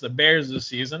against the Bears this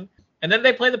season. And then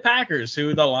they play the Packers,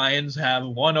 who the Lions have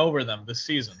won over them this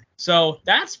season. So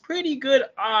that's pretty good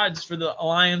odds for the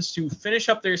Lions to finish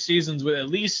up their seasons with at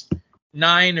least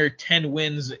 9 or 10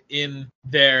 wins in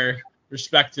their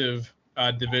respective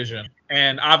division.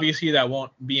 And obviously that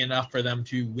won't be enough for them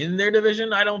to win their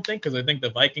division, I don't think, because I think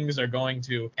the Vikings are going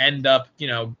to end up,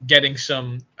 getting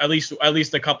some at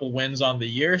least a couple wins on the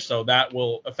year. So that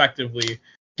will effectively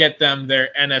get them their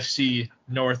NFC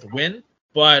North win.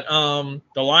 But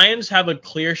the Lions have a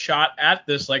clear shot at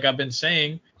this, like I've been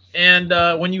saying. And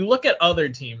when you look at other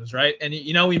teams, right, and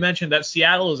we mentioned that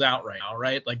Seattle is out right now,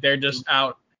 right? Like they're just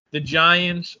out. The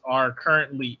Giants are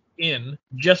currently in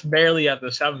just barely at the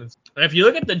 7th. And if you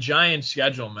look at the Giants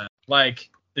schedule, man, like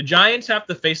the Giants have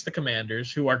to face the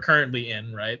Commanders, who are currently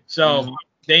in, right? So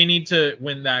they need to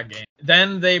win that game.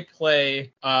 Then they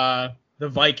play the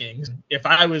Vikings. If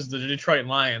I was the Detroit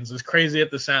Lions, as crazy as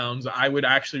it sounds, I would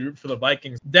actually root for the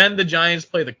Vikings. Then the Giants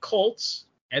play the Colts,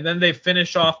 and then they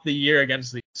finish off the year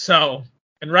against the. So,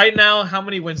 and right now, how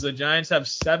many wins? The Giants have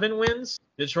 7 wins.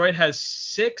 Detroit has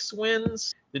 6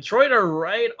 wins. Detroit are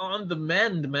right on the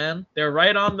mend, man. They're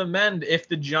right on the mend. If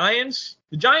the Giants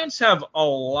have a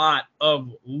lot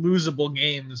of losable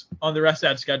games on the rest of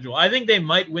that schedule. I think they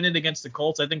might win it against the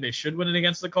Colts. I think they should win it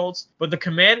against the Colts. But the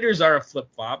Commanders are a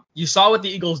flip-flop. You saw what the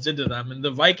Eagles did to them, and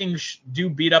the Vikings do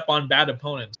beat up on bad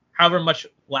opponents. However much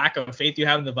lack of faith you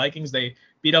have in the Vikings, they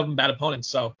beat up on bad opponents.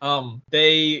 So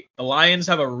the Lions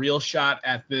have a real shot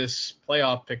at this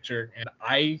playoff picture, and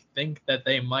I think that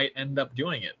they might end up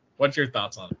doing it. What's your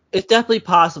thoughts on it? It's definitely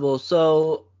possible.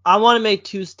 So I want to make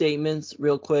 2 statements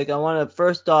real quick. I want to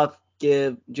first off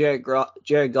give Jared Goff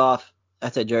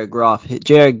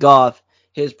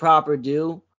his proper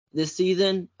due this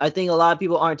season. I think a lot of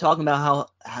people aren't talking about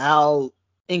how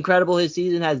incredible his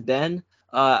season has been.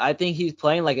 I think he's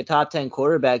playing like a top 10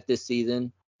 quarterback this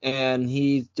season, and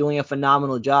he's doing a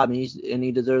phenomenal job, and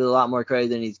he deserves a lot more credit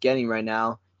than he's getting right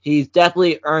now. He's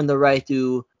definitely earned the right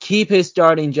to keep his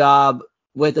starting job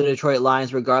with the Detroit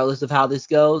Lions, regardless of how this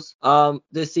goes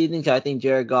this season, because I think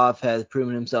Jared Goff has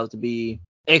proven himself to be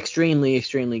extremely,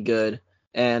 extremely good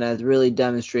and has really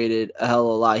demonstrated a hell of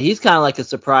a lot. He's kind of like a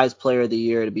surprise player of the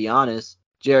year, to be honest.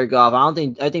 Jared Goff.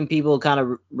 I think people kind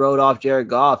of wrote off Jared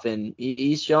Goff, and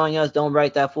he's showing us don't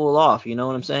write that fool off. You know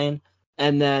what I'm saying?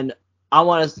 And then I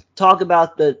want to talk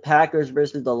about the Packers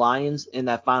versus the Lions in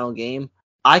that final game.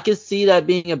 I could see that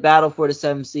being a battle for the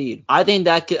 7th seed. I think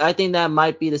that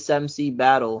might be the 7th seed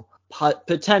battle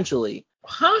potentially.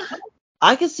 Huh?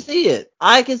 I could see it.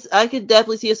 I could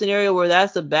definitely see a scenario where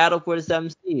that's a battle for the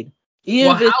 7th seed.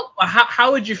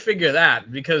 How would you figure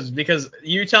that? Because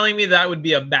you're telling me that would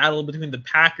be a battle between the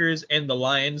Packers and the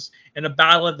Lions, and a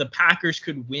battle that the Packers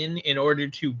could win in order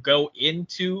to go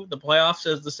into the playoffs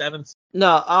as the 7th.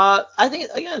 No, I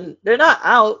think again they're not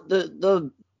out.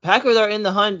 The Packers are in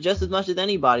the hunt just as much as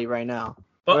anybody right now.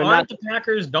 But don't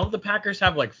the Packers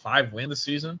have like 5 wins this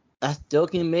season? That still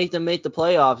can make them make the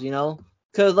playoffs,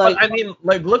 Because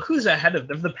look who's ahead of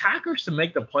them. If the Packers to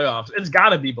make the playoffs, it's got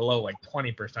to be below like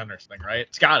 20% or something, right?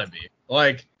 It's got to be.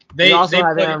 Like they also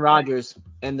have Aaron Rodgers,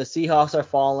 and the Seahawks are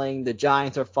falling, the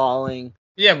Giants are falling.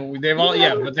 Yeah, but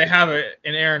but they have an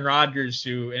Aaron Rodgers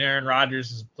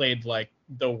has played like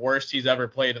the worst he's ever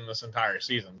played in this entire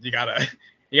season. You gotta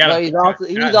But put that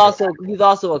into it. he's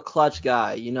also a clutch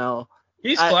guy, you know.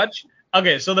 He's I clutch.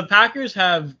 Okay, so the Packers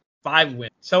have 5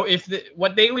 wins. So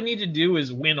what they would need to do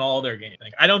is win all their games.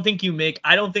 Like, I don't think you make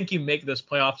this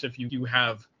playoffs if you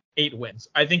have 8 wins.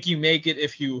 I think you make it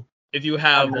if you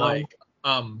have like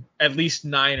at least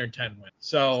 9 or 10 wins.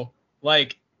 So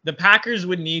like the Packers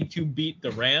would need to beat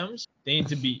the Rams. They need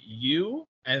to beat you,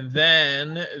 and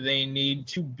then they need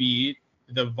to beat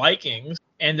the Vikings,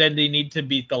 and then they need to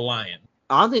beat the Lions.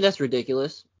 I don't think that's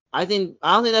ridiculous. I don't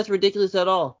think that's ridiculous at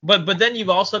all. But then you've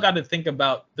also got to think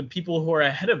about the people who are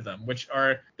ahead of them, which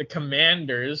are the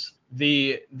Commanders,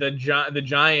 the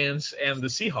Giants, and the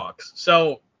Seahawks.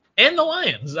 So and the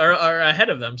Lions are ahead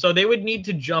of them. So they would need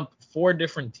to jump 4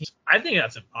 different teams. I think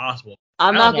that's impossible.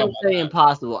 I'm not going to say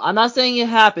impossible. I'm not saying it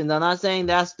happens. I'm not saying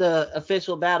that's the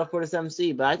official battle for the 7th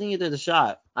seed, but I think there's a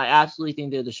shot. I absolutely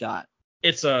think there's a shot.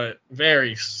 It's a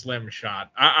very slim shot.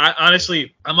 I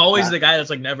honestly, I'm always the guy that's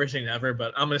like never say never,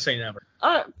 but I'm gonna say never.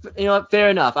 You know what?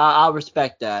 Fair enough. I'll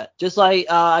respect that. Just like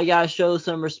I gotta show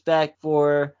some respect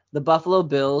for the Buffalo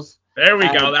Bills. There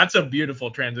we go. That's a beautiful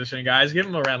transition, guys. Give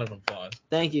them a round of applause.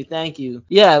 Thank you.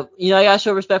 Yeah, you know, I gotta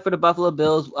show respect for the Buffalo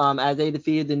Bills as they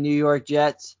defeated the New York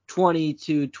Jets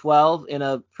 20-12 in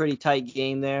a pretty tight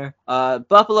game there.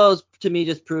 Buffalo's to me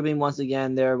just proving once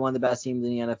again they're one of the best teams in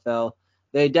the NFL.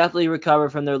 They definitely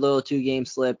recovered from their little 2-game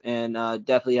slip and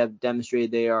definitely have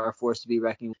demonstrated they are a force to be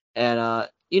reckoned with. And,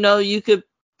 you know, you could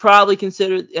probably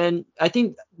consider, and I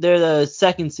think they're the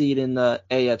 2nd seed in the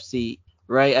AFC,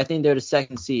 right? I think they're the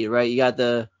 2nd seed, right? You got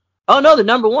the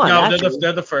number 1. No,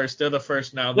 they're the first. They're the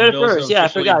first now. They're the first, yeah, I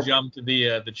forgot. Jumped to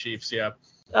the Chiefs, yeah.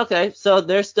 Okay, so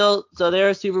they're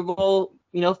a Super Bowl,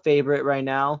 you know, favorite right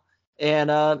now,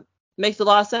 and makes a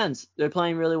lot of sense. They're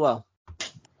playing really well.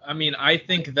 I mean, I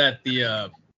think that the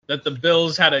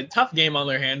Bills had a tough game on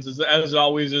their hands, as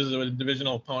always is a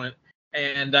divisional opponent,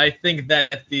 and I think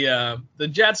that the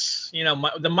Jets, you know,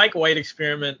 the Mike White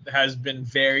experiment has been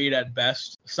varied at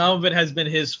best. Some of it has been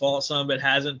his fault, some of it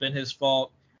hasn't been his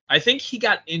fault. I think he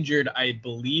got injured, I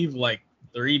believe, like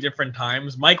 3 different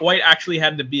times. Mike White actually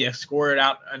had to be escorted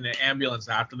out in an ambulance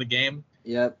after the game.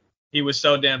 Yep. He was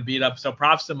so damn beat up. So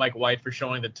props to Mike White for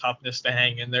showing the toughness to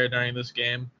hang in there during this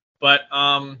game. But,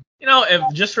 you know, if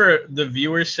just for the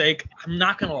viewers' sake, I'm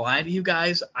not going to lie to you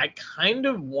guys. I kind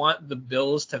of want the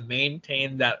Bills to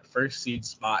maintain that 1st seed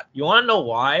spot. You want to know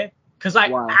why? Because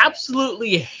I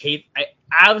absolutely hate.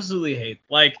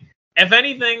 Like, if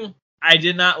anything, I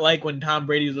did not like when Tom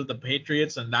Brady was with the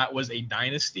Patriots, and that was a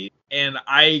dynasty. And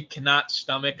I cannot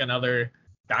stomach another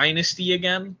dynasty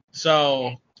again.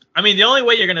 So, I mean, the only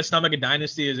way you're going to stomach a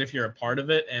dynasty is if you're a part of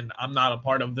it, and I'm not a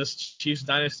part of this Chiefs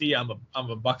dynasty. I'm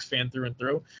a Bucks fan through and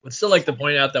through. Would still like to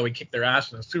point out that we kicked their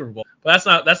ass in the Super Bowl, but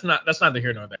that's not the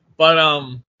here nor there. But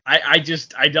I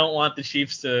don't want the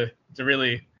Chiefs to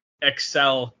really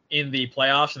excel in the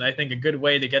playoffs, and I think a good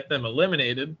way to get them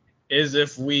eliminated is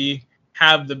if we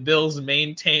have the Bills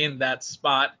maintain that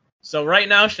spot. So right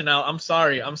now, Chanel, I'm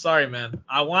sorry, man.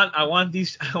 I want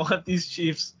these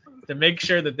Chiefs to make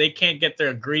sure that they can't get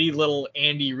their greedy little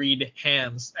Andy Reid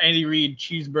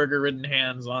cheeseburger ridden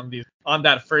hands on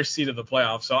that 1st seed of the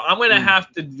playoffs. So I'm gonna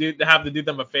have to do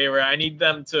them a favor. I need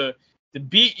them to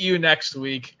beat you next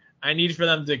week. I need for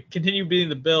them to continue beating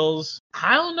the Bills.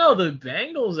 I don't know. The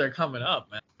Bengals are coming up,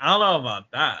 man. I don't know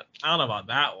about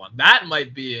that one. That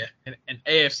might be an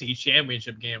AFC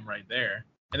championship game right there.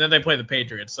 And then they play the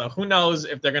Patriots. So who knows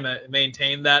if they're gonna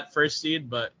maintain that 1st seed,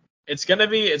 but it's gonna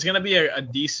be a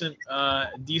decent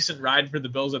ride for the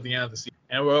Bills at the end of the season,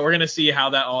 and we're gonna see how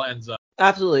that all ends up.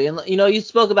 Absolutely, and you know, you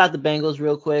spoke about the Bengals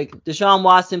real quick. Deshaun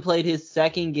Watson played his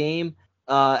 2nd game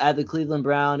at the Cleveland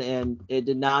Browns, and it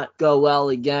did not go well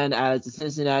again, as the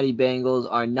Cincinnati Bengals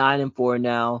are 9-4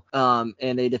 now,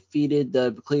 and they defeated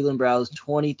the Cleveland Browns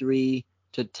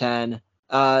 23-10.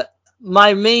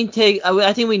 My main take,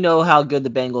 I think we know how good the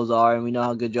Bengals are, and we know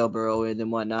how good Joe Burrow is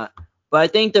and whatnot. But I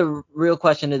think the real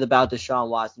question is about Deshaun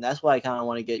Watson. That's what I kind of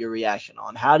want to get your reaction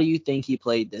on. How do you think he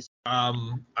played this?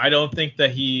 I don't think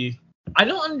that I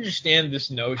don't understand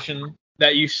this notion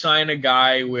that you sign a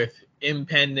guy with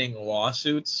impending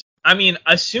lawsuits. I mean,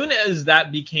 as soon as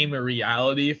that became a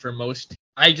reality for most,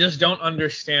 I just don't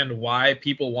understand why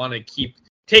people want to keep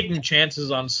taking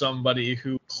chances on somebody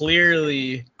who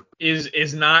clearly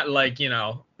is not, like, you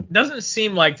know, doesn't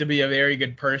seem like to be a very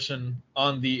good person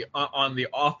on the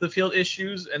off the field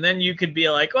issues. And then you could be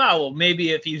like, well,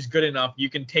 maybe if he's good enough, you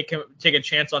can take a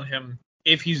chance on him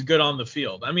if he's good on the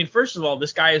field. I mean, first of all,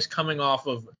 this guy is coming off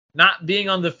of not being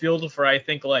on the field for, I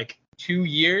think, like 2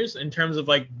 years in terms of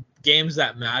like games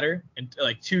that matter, and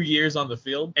like 2 years on the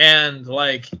field. And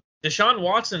like Deshaun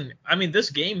Watson, I mean,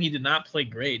 this game he did not play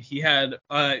great. He had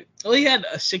he had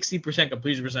a 60%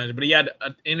 completion percentage, but he had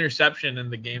an interception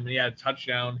in the game and he had a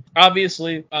touchdown.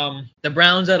 Obviously, the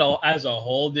Browns as a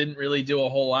whole didn't really do a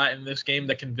whole lot in this game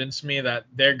that convinced me that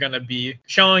they're gonna be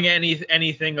showing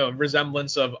anything of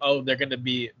resemblance of they're gonna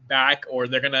be back, or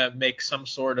they're gonna make some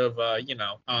sort of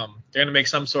they're gonna make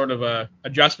some sort of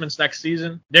adjustments next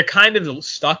season. They're kind of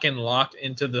stuck and locked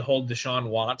into the whole Deshaun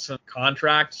Watson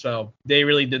contract, so they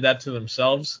really did that to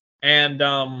themselves. And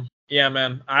yeah,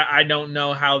 man, I don't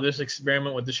know how this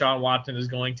experiment with Deshaun Watson is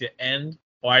going to end.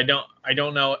 Well, I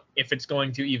don't know if it's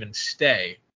going to even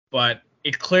stay, but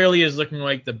it clearly is looking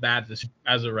like the bad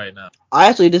as of right now. I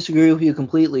actually disagree with you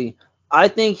completely. I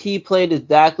think he played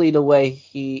exactly the way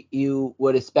you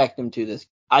would expect him to this.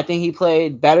 I think he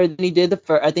played better than he did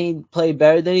I think he played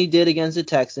better than he did against the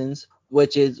Texans,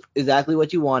 which is exactly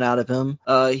what you want out of him.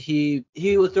 He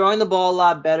was throwing the ball a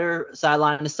lot better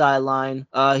sideline to sideline.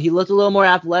 He looked a little more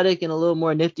athletic and a little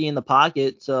more nifty in the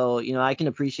pocket, so I can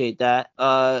appreciate that.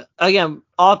 Again,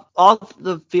 off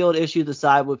the field issues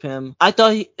aside with him, I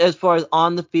thought as far as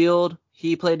on the field,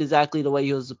 he played exactly the way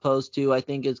he was supposed to. I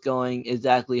think it's going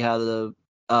exactly how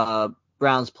the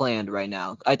Browns planned right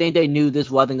now. I think they knew this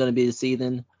wasn't going to be the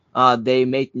season. They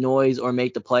make noise or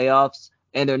make the playoffs,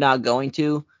 and they're not going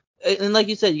to. And like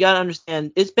you said, you got to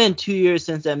understand, it's been 2 years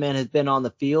since that man has been on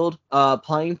the field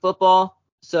playing football.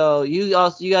 So you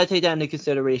got to take that into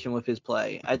consideration with his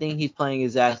play. I think he's playing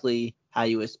exactly how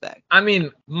you expect. I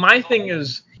mean, my thing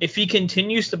is, if he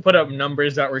continues to put up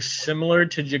numbers that were similar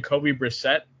to Jacoby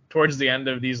Brissett towards the end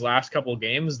of these last couple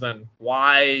games, then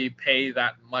why pay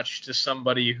that much to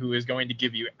somebody who is going to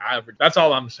give you average? That's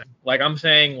all I'm saying. Like, I'm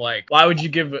saying, like, why would you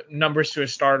give numbers to a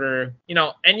starter?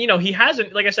 He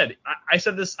hasn't, like I said, I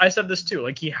said this too,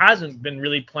 like, he hasn't been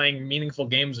really playing meaningful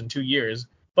games in 2 years.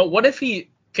 But what if he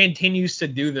continues to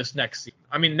do this next season?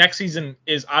 I mean, next season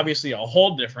is obviously a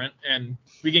whole different, and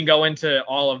we can go into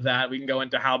all of that. We can go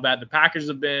into how bad the Packers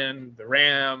have been, the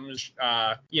Rams,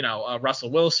 Russell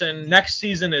Wilson. Next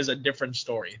season is a different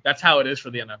story. That's how it is for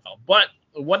the NFL. But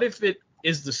what if it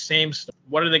is the same stuff?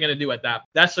 What are they going to do at that?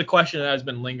 That's the question that has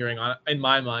been lingering on in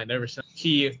my mind ever since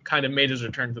he kind of made his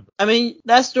return to.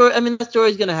 That story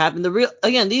is going to happen. We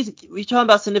talking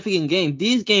about significant games.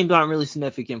 These games aren't really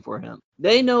significant for him.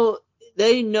 They know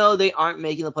they aren't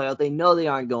making the playoffs. They know they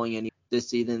aren't going anywhere this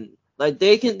season. Like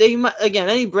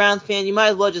any Browns fan, you might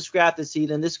as well just scrap this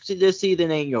season. This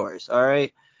season ain't yours, all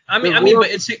right? But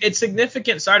it's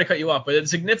significant. Sorry to cut you off, but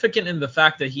it's significant in the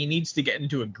fact that he needs to get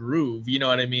into a groove. You know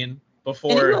what I mean?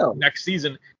 Before next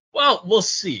season. Well, we'll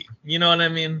see. You know what I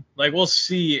mean? Like, we'll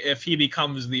see if he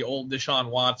becomes the old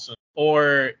Deshaun Watson,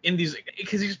 or in these,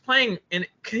 because he's playing in.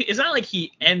 It's not like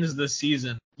he ends the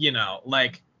season,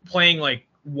 like playing like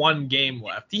one game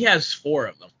left. He has 4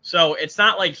 of them. So it's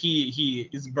not like he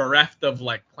is bereft of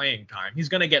like playing time. He's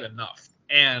going to get enough.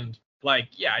 And like,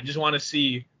 yeah, I just want to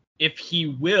see if he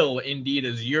will indeed,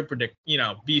 as you're predicting,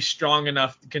 be strong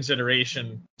enough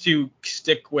consideration to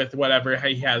stick with whatever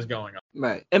he has going on.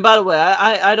 Right. And by the way,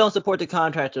 I don't support the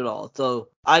contract at all. So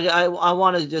I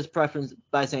want to just preference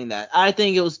by saying that. I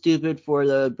think it was stupid for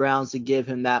the Browns to give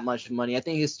him that much money. I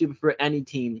think it's stupid for any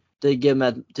team to give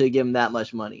him that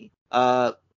much money.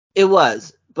 It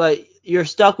was, but you're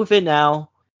stuck with it now,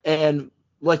 and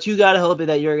what you gotta hope is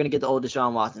that you're gonna get the old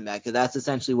Deshaun Watson back, because that's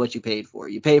essentially what you paid for.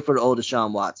 You paid for the old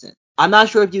Deshaun Watson. I'm not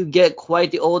sure if you get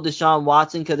quite the old Deshaun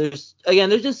Watson, because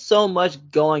there's just so much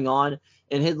going on,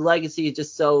 and his legacy is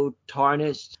just so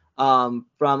tarnished from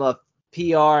a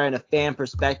PR and a fan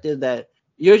perspective that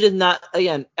you're just not.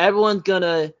 Again, everyone's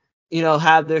gonna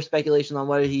have their speculation on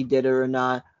whether he did it or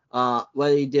not.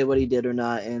 Whether he did what he did or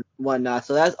not and whatnot.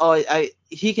 So that's always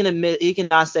he can admit, he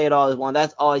cannot say it all as one.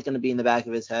 That's always going to be in the back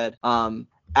of his head.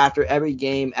 After every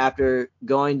game, after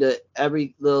going to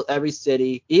every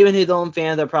city, even his own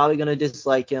fans are probably going to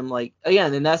dislike him. Like,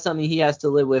 again, and that's something he has to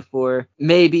live with for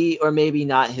maybe or maybe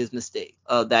not his mistake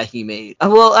that he made.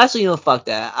 Well, actually, fuck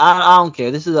that. I don't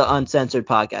care. This is an uncensored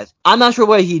podcast. I'm not sure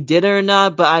whether he did it or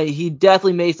not, but he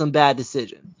definitely made some bad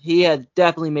decisions. He has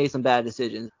definitely made some bad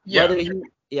decisions.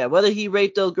 Yeah. Whether he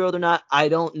raped those girls or not, I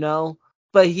don't know.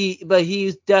 But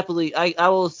he's definitely. I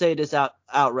will say this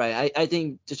outright. I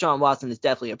think Deshaun Watson is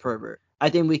definitely a pervert. I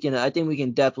think we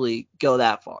can definitely go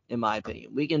that far, in my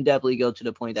opinion. We can definitely go to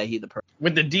the point that he's the pervert.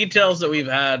 With the details that we've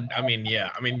had,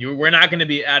 we're not going to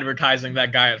be advertising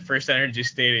that guy at First Energy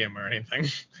Stadium or anything.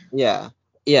 Yeah.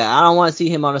 Yeah, I don't want to see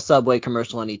him on a Subway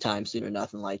commercial anytime soon or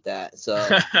nothing like that. So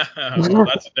Well,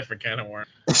 that's a different can of worms.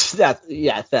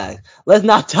 fact. Let's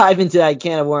not dive into that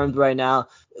can of worms right now.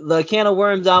 The can of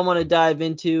worms I want to dive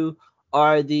into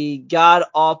are the god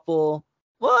awful.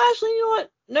 Well, actually, you know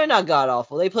what? They're not god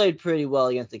awful. They played pretty well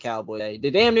against the Cowboys. They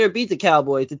damn near beat the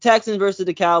Cowboys. The Texans versus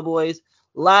the Cowboys.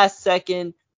 Last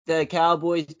second, the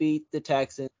Cowboys beat the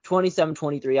Texans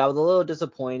 27-23. I was a little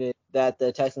disappointed that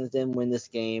the Texans didn't win this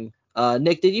game.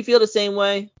 Nick, did you feel the same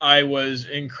way? I was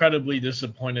incredibly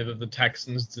disappointed that the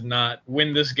Texans did not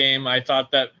win this game. I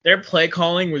thought that their play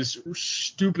calling was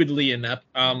stupidly inept.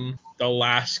 The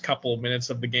last couple of minutes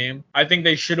of the game, I think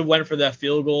they should have went for that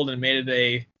field goal and made it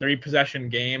a 3-possession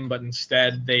game, but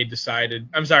instead they decided.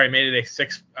 Made it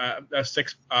a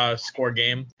six score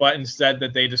game, but instead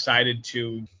that they decided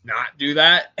to not do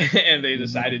that, and they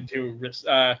decided to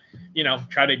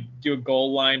try to do a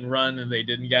goal line run, and they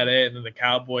didn't get it, and then the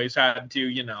Cowboys had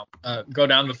to go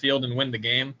down the field and win the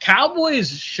game. Cowboys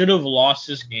should have lost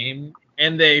this game.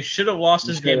 And they should have lost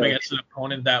this game against an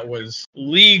opponent that was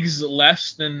leagues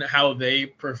less than how they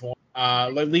performed.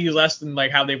 Leagues less than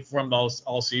like how they performed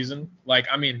all season. Like,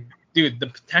 I mean, dude, the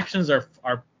Texans are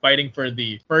fighting for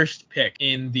the first pick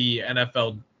in the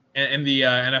NFL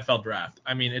NFL draft.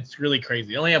 I mean, it's really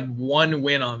crazy. They only have one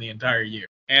win on the entire year.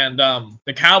 And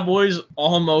the Cowboys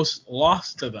almost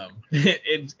lost to them.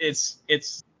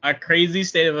 It's a crazy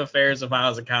state of affairs if I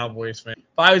was a Cowboys fan.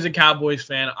 If I was a Cowboys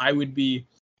fan, I would be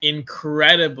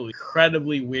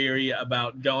incredibly weary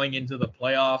about going into the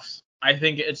playoffs. I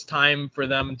think it's time for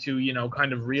them to,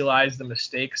 kind of realize the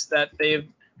mistakes that they've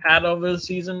had over the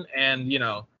season and,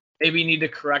 maybe need to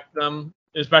correct them,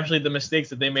 especially the mistakes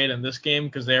that they made in this game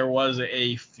because there was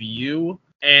a few.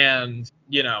 And,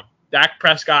 Dak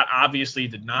Prescott obviously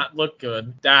did not look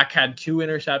good. Dak had 2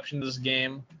 interceptions this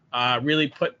game. Really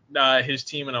put his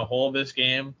team in a hole this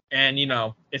game. And,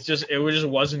 it just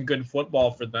wasn't good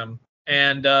football for them.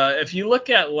 And if you look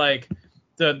at like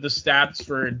the stats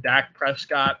for Dak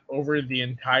Prescott over the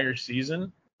entire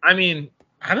season, I mean,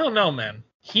 I don't know, man.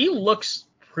 He looks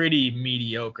pretty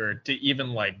mediocre to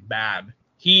even like bad.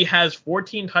 He has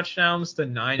 14 touchdowns to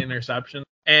 9 interceptions,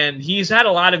 and he's had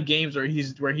a lot of games where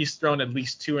he's thrown at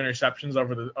least 2 interceptions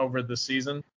over the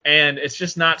season, and it's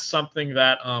just not something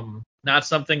that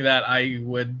I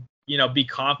would be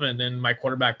confident in my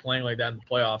quarterback playing like that in the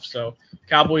playoffs. So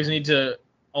Cowboys need to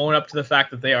own up to the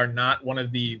fact that they are not one of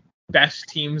the best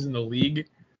teams in the league,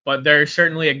 but they're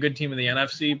certainly a good team in the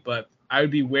NFC, but I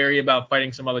would be wary about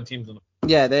fighting some other teams in the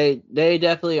Yeah, they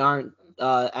definitely aren't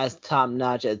as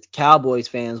top-notch as Cowboys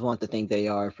fans want to think they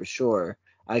are, for sure.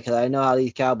 Because I know how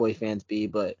these Cowboy fans be,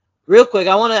 but real quick,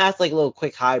 I want to ask like a little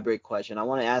quick hybrid question. I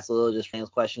want to ask a little just fans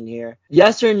question here.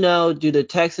 Yes or no, do the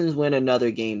Texans win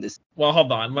another game this season? Well,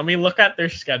 hold on. Let me look at their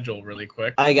schedule really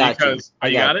quick. I got you.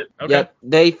 You got it? Okay. Yep.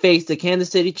 They face the Kansas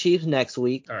City Chiefs next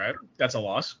week. All right. That's a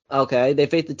loss. Okay. They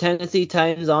face the Tennessee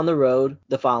Titans on the road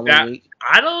the following week.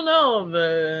 I don't know.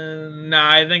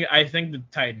 I think the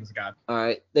Titans got it. All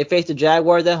right. They face the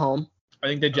Jaguars at home. I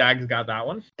think the Jags got that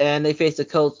one. And they face the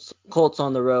Colts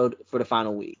on the road for the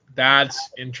final week.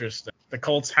 That's interesting. The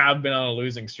Colts have been on a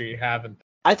losing streak, haven't they?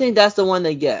 I think that's the one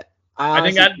they get. I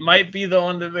think that might be the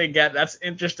one that they get. That's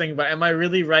interesting, but am I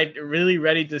really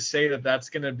ready to say that that's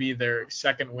going to be their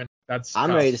second win?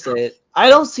 I'm ready to say it. I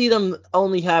don't see them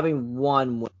only having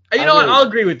one win. You know what? I'll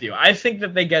agree with you. I think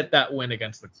that they get that win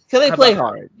against the. Because they play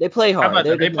hard. They play hard. How about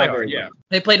that? They play hard. Yeah.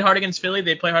 They played hard against Philly.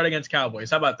 They play hard against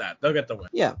Cowboys. How about that? They'll get the win.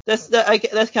 Yeah.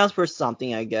 That counts for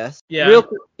something, I guess. Yeah.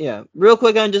 Real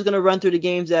quick, I'm just gonna run through the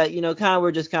games that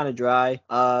were just kind of dry.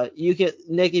 You can,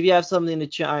 Nick, if you have something to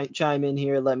chime in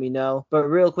here, let me know. But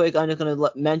real quick, I'm just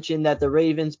gonna mention that the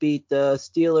Ravens beat the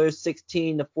Steelers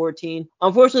 16-14.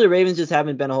 Unfortunately, the Ravens just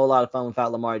haven't been a whole lot of fun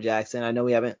without Lamar Jackson. I know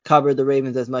we haven't covered the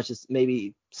Ravens as much as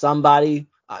maybe somebody.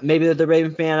 Maybe there's a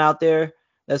Raven fan out there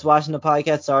that's watching the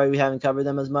podcast. Sorry we haven't covered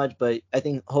them as much, but I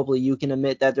think hopefully you can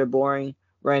admit that they're boring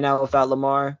right now without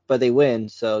Lamar, but they win,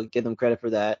 so give them credit for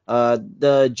that.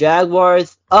 The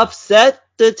Jaguars upset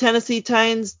the Tennessee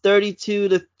Titans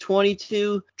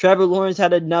 32-22. Trevor Lawrence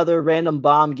had another random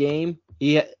bomb game.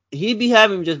 He'd be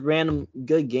having just random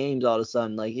good games all of a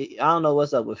sudden. Like, I don't know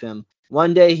what's up with him.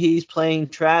 One day he's playing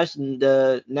trash, and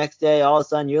the next day all of a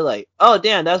sudden you're like, oh,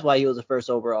 damn, that's why he was the first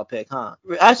overall pick, huh?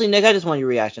 Actually, Nick, I just want your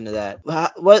reaction to that.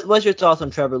 What's your thoughts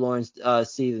on Trevor Lawrence's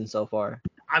season so far?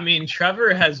 I mean,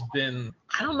 Trevor has been,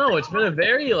 I don't know, it's been a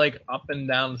very up and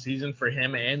down season for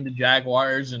him and the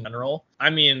Jaguars in general.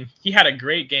 I mean, he had a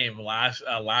great game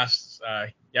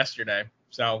yesterday,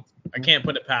 so I can't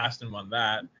put it past him on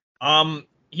that.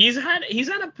 he's had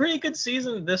a pretty good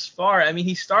season this far. I mean,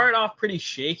 he started off pretty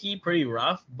shaky, pretty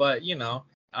rough, but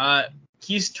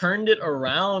he's turned it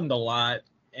around a lot.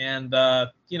 And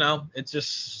it's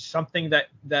just something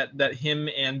that him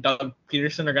and Doug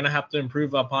Peterson are gonna have to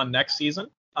improve upon next season.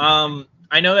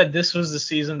 I know that this was the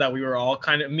season that we were all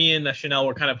me and Chanel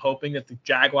were kind of hoping that the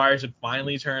Jaguars would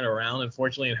finally turn around.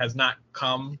 Unfortunately, it has not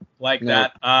come like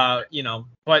that.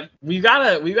 But we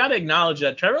gotta acknowledge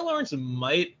that Trevor Lawrence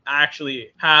might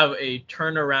actually have a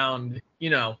turnaround,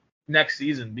 next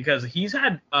season, because he's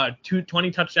had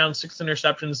 20 touchdowns, 6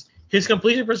 interceptions. His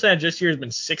completion percentage this year has been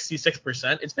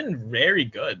 66%. It's been very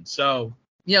good. So,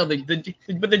 but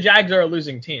the Jags are a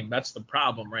losing team. That's the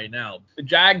problem right now. The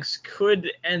Jags could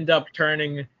end up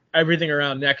turning everything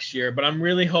around next year, but I'm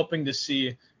really hoping to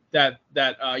see that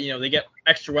they get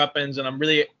extra weapons, and I'm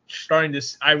really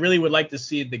I really would like to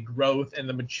see the growth and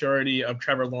the maturity of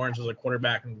Trevor Lawrence as a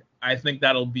quarterback, and I think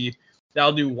that'll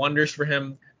do wonders for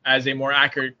him as a more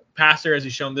accurate passer, as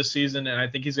he's shown this season, and I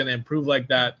think he's going to improve like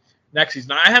that next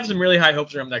season. I have some really high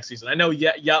hopes for him next season. I know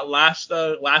last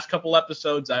couple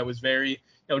episodes I was very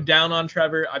down on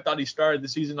Trevor. I thought he started the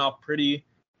season off pretty.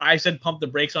 I said pump the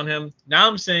brakes on him. Now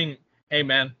I'm saying, hey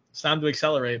man, it's time to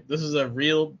accelerate. I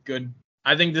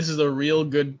think this is a real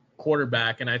good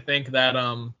quarterback, and I think that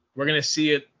we're gonna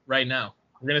see it right now.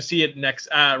 We're gonna see it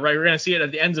we're gonna see it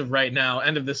at the end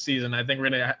of this season. I think we're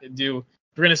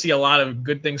gonna see a lot of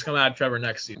good things come out of Trevor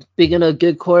next season. Speaking of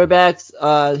good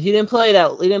quarterbacks, he didn't play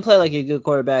like a good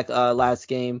quarterback last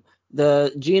game.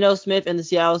 The Geno Smith and the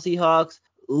Seattle Seahawks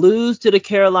lose to the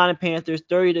Carolina Panthers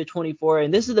 30-24,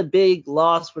 and this is a big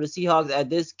loss for the Seahawks, as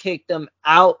this kicked them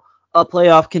out of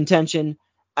playoff contention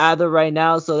as of right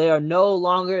now. So they are no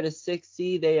longer the 6th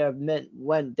seed. They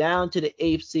went down to the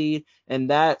 8th seed, and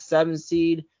that 7th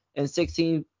seed and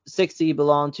 6th seed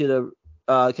belong to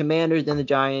the Commanders and the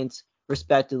Giants,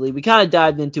 respectively. We kind of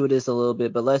dived into this a little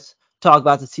bit, but let's talk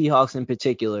about the Seahawks in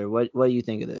particular. What do you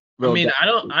think of this?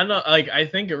 I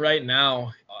think right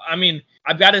now,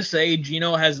 I've got to say,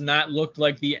 Geno has not looked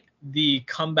like the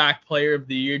comeback player of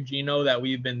the year Geno that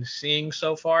we've been seeing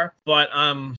so far. But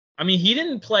he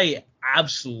didn't play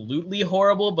absolutely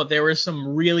horrible, but there were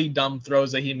some really dumb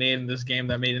throws that he made in this game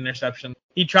that made interception.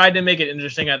 He tried to make it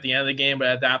interesting at the end of the game, but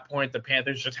at that point, the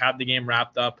Panthers just had the game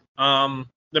wrapped up.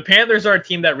 The Panthers are a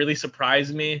team that really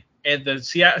surprised me, and the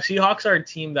Seahawks are a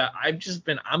team that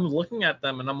I'm looking at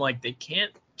them and I'm like, they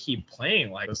can't keep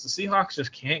playing like this. The Seahawks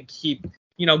just can't keep,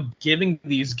 giving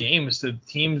these games to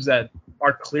teams that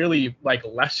are clearly like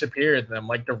less superior than them,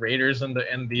 like the Raiders and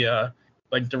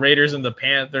the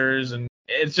Panthers, and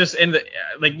it's just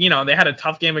they had a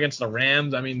tough game against the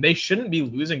Rams. They shouldn't be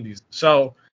losing these.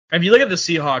 So if you look at the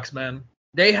Seahawks, man,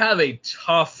 they have a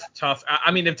tough.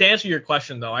 If to answer your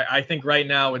question though, I think right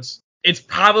now it's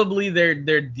probably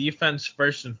their defense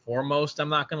first and foremost. I'm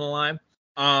not gonna lie,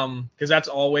 because that's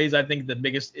always, I think, the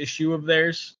biggest issue of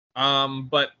theirs.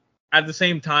 But at the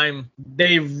same time,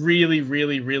 they really,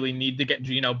 really, really need to get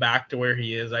Geno back to where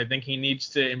he is. I think he needs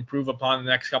to improve upon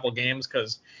the next couple games,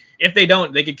 because if they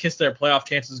don't, they could kiss their playoff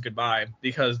chances goodbye,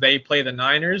 because they play the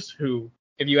Niners, who,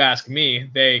 if you ask me,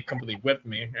 they completely whipped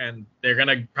me, and they're going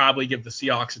to probably give the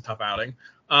Seahawks a tough outing.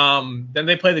 Then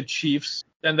they play the Chiefs,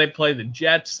 then they play the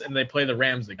Jets, and they play the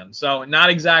Rams again. So not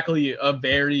exactly a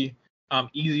very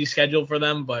easy schedule for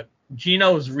them, but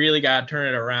Geno's really got to turn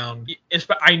it around.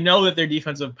 I know that their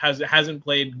defense hasn't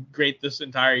played great this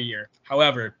entire year.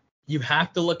 However, you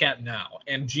have to look at now,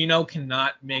 and Geno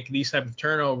cannot make these type of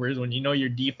turnovers when your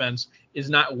defense is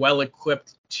not well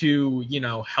equipped to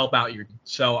help out your.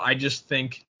 So I just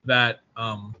think that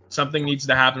something needs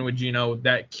to happen with Geno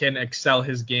that can excel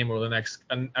his game over the next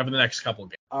couple of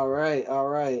games. All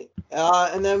right.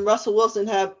 And then Russell Wilson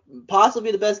had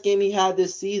possibly the best game he had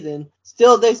this season.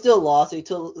 They still lost.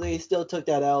 They still took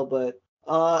that L, but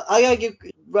I gotta give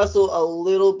Russell a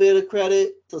little bit of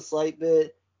credit, a slight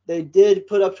bit. They did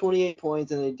put up 28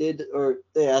 points, and they didn't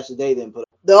put up.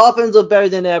 The offense looked better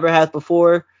than it ever has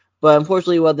before, but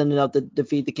unfortunately it wasn't enough to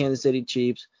defeat the Kansas City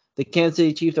Chiefs. The Kansas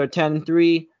City Chiefs are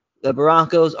 10-3. The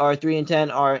Broncos are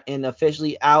 3-10, are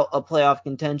officially out of playoff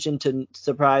contention, to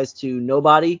surprise to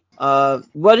nobody.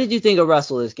 What did you think of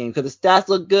Russell this game? Because the stats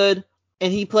look good,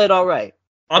 and he played all right.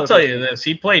 I'll tell you this.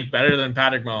 He played better than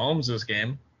Patrick Mahomes this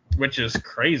game, which is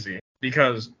crazy,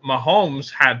 because Mahomes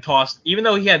had tossed, even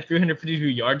though he had 352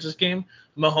 yards this game,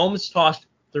 Mahomes tossed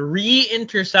 3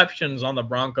 interceptions on the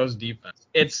Broncos defense.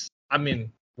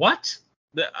 What?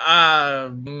 I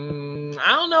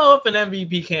don't know if an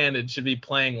MVP candidate should be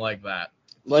playing like that.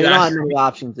 Well, you don't have many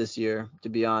options this year, to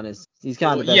be honest. He's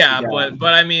kind of the best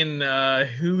but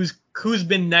who's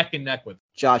been neck and neck with him?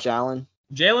 Josh Allen.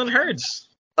 Jalen Hurts.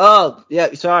 Oh,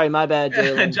 yeah, sorry, my bad,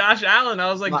 Jalen. Josh Allen.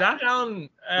 I was like, My, Josh Allen.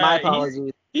 my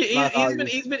apologies. My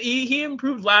apologies. He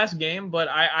improved last game, but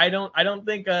I don't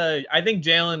think I think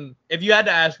Jalen. If you had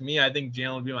to ask me, I think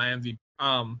Jalen would be my MVP.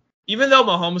 Even though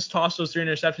Mahomes tossed those 3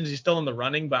 interceptions, he's still in the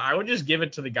running. But I would just give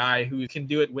it to the guy who can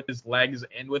do it with his legs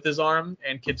and with his arm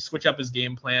and can switch up his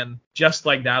game plan just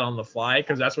like that on the fly,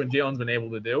 because that's what Jalen's been able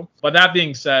to do. But that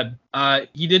being said,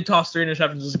 he did toss 3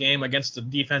 interceptions this game against a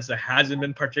defense that hasn't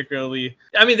been particularly.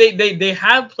 I mean, they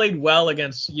have played well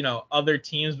against other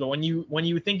teams, but when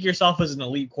you think yourself as an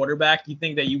elite quarterback, you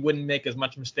think that you wouldn't make as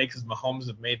much mistakes as Mahomes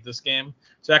have made this game.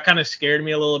 So that kind of scared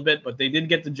me a little bit, but they did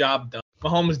get the job done.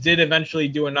 Mahomes did eventually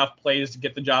do enough plays to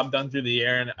get the job done through the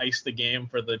air and ice the game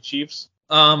for the Chiefs.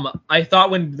 I thought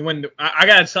when I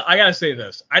gotta say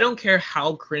this, I don't care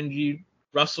how cringy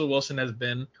Russell Wilson has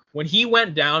been. When he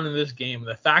went down in this game,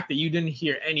 the fact that you didn't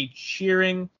hear any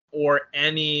cheering or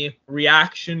any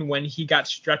reaction when he got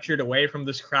stretchered away from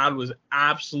this crowd was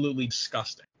absolutely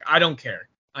disgusting. I don't care.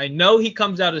 I know he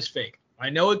comes out as fake. I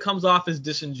know it comes off as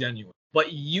disingenuous, but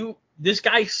this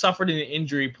guy suffered an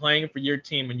injury playing for your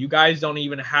team, and you guys don't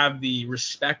even have the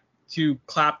respect to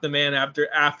clap the man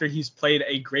after he's played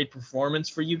a great performance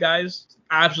for you guys.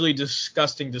 Absolutely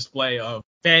disgusting display of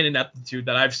fan ineptitude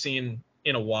that I've seen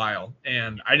in a while,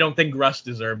 and I don't think Russ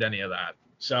deserved any of that.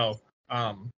 So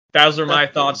those are my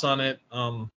thoughts on it.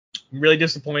 I'm really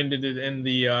disappointed in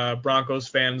the Broncos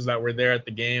fans that were there at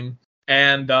the game.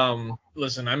 And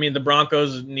listen, I mean, the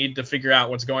Broncos need to figure out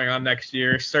what's going on next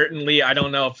year. Certainly, I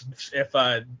don't know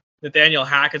if Nathaniel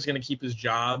Hackett's going to keep his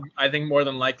job. I think more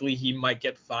than likely he might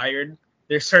get fired.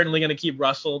 They're certainly going to keep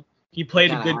Russell. He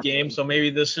played a good game, so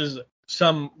maybe this is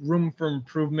some room for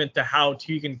improvement to how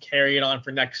he can carry it on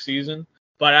for next season.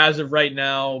 But as of right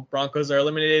now, Broncos are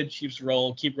eliminated. Chiefs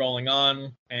keep rolling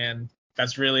on, and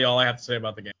that's really all I have to say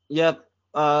about the game. Yep.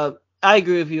 I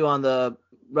agree with you on the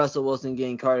Russell Wilson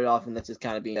getting carted off and that's just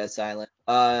kind of being that silent.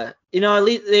 At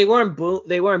least they weren't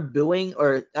booing,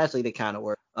 or actually they kind of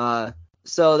were.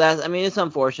 So it's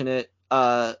unfortunate.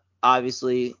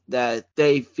 Obviously that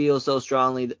they feel so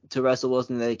strongly to Russell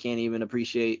Wilson that they can't even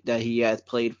appreciate that he has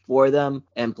played for them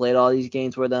and played all these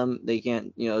games for them. They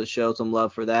can't, show some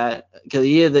love for that, because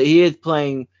he is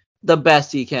playing the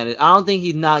best he can. I don't think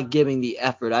he's not giving the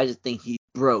effort. I just think he's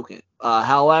broken.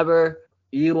 However,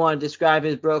 you want to describe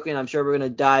his broken, I'm sure we're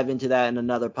going to dive into that in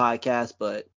another podcast,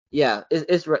 but yeah,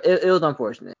 it was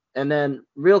unfortunate. And then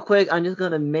real quick, I'm just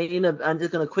going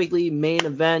to quickly main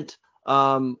event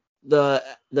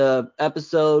the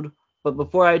episode. But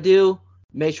before I do,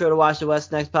 make sure to watch the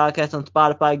West Next podcast on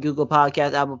Spotify, Google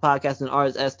Podcasts, Apple Podcasts, and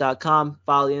RSS.com.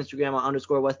 Follow the Instagram on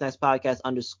 _West Next Podcast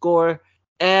 _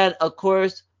 And of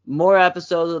course, more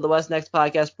episodes of the West Next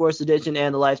Podcast Sports Edition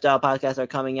and the Lifestyle Podcast are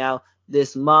coming out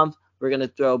this month.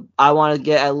 I want to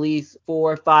get at least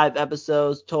 4 or 5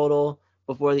 episodes total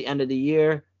before the end of the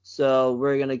year. So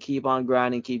we're going to keep on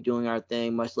grinding, keep doing our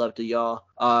thing. Much love to y'all.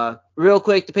 Real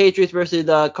quick, the Patriots versus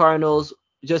the Cardinals.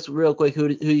 Just real quick, who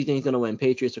do you think is going to win,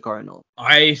 Patriots or Cardinals?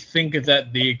 I think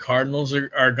that the Cardinals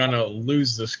are going to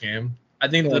lose this game. I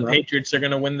think the Patriots are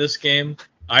going to win this game.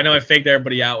 I know I faked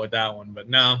everybody out with that one, but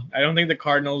no, I don't think the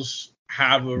Cardinals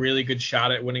have a really good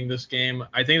shot at winning this game.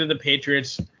 I think that the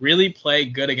Patriots really play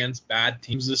good against bad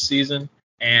teams this season,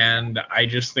 and I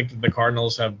just think that the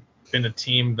Cardinals have been a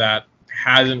team that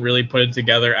hasn't really put it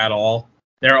together at all.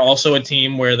 They're also a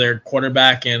team where their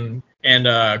quarterback and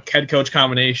head coach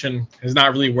combination has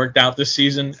not really worked out this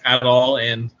season at all,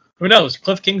 and who knows,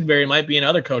 Cliff Kingsbury might be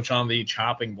another coach on the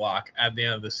chopping block at the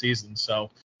end of the season. So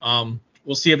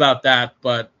we'll see about that,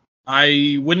 but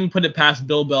I wouldn't put it past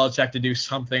Bill Belichick to do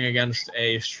something against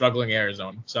a struggling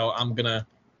Arizona. So I'm gonna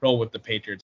roll with the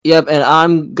Patriots. Yep, and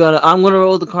I'm gonna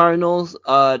roll with the Cardinals.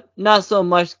 Not so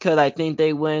much because I think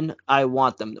they win. I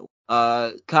want them to win.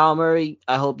 Kyle Murray,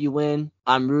 I hope you win.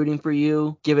 I'm rooting for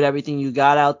you. Give it everything you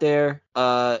got out there.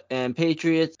 And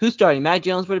Patriots. Who's starting? Mac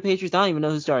Jones for the Patriots? I don't even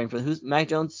know who's starting for them. Who's Mac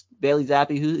Jones? Bailey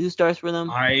Zappi? Who starts for them?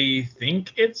 I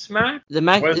think it's Mac.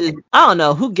 I don't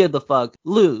know. Who gives a fuck?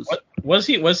 Lose. What? Was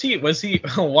he?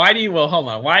 Why do you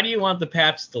want the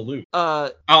Pats to lose?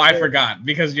 I forgot,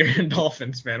 because you're a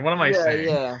Dolphins fan. What am I saying?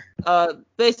 Yeah.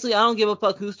 Basically, I don't give a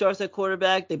fuck who starts at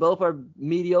quarterback. They both are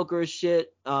mediocre as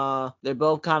shit. They're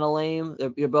both kind of lame.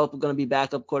 You're both going to be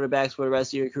backup quarterbacks for the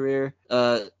rest of your career.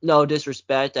 No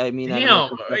disrespect. I mean, no.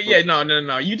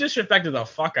 You disrespected the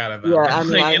fuck out of them. Yeah, I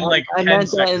mean, I meant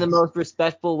seconds. that in the most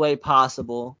respectful way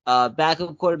possible.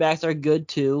 Backup quarterbacks are good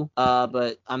too.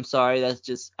 But I'm sorry, that's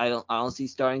just I don't see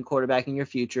starting quarterback in your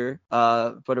future.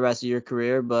 For the rest of your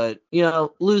career. But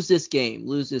lose this game.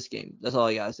 That's all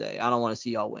I gotta say. I don't want to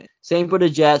see y'all win. Same for the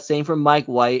Jets. Same for Mike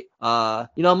White.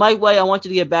 Mike White, I want you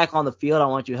to get back on the field. I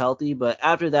want you healthy, but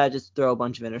after that, just throw a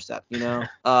bunch of intercepts.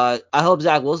 I hope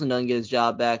Zach Wilson doesn't get his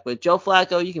job back, but Joe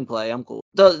Flacco, you can play. I'm cool.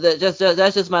 So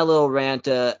that's just my little rant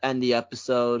to end the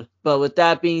episode. But with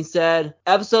that being said,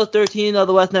 episode 13 of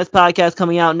the West Nest podcast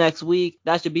coming out next week.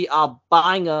 That should be a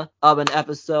banger of an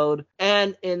episode.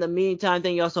 And in the meantime,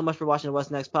 thank you all so much for watching the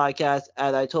West Next podcast.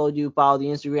 As I told you, follow the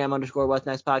Instagram _West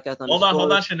Next podcast. Hold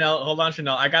on,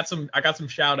 Chanel. I got some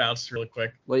shout outs really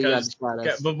quick. What do you got to shout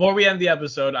outs? Before we end the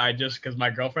episode, because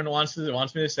my girlfriend wants me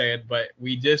to say it, but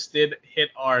we just did hit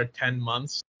our 10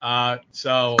 months.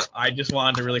 So I just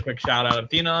wanted to really quick shout out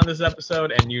Athena on this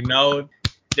episode, and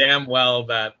damn well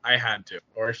that I had to,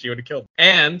 or she would have killed me.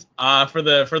 And for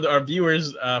our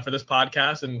viewers for this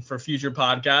podcast and for future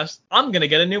podcasts, I'm gonna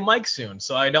get a new mic soon,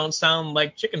 so I don't sound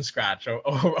like chicken scratch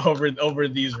over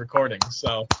these recordings.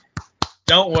 So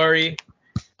don't worry.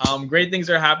 Great things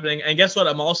are happening. And guess what?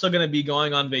 I'm also going to be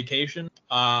going on vacation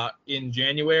in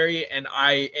January, and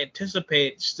I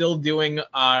anticipate still doing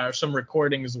some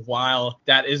recordings while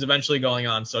that is eventually going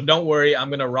on. So don't worry. I'm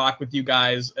going to rock with you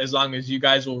guys as long as you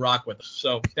guys will rock with us.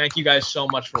 So thank you guys so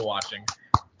much for watching.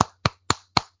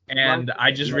 And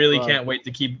I just really can't wait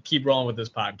to keep rolling with this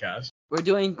podcast. We're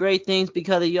doing great things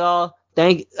because of y'all.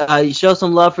 Show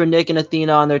some love for Nick and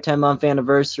Athena on their 10-month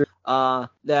anniversary.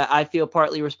 That I feel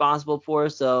partly responsible for.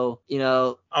 So this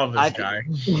guy.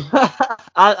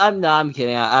 I'm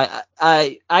kidding.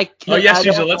 Yes,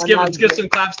 Cecil. Let's give some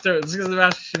claps to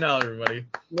Chanel, everybody.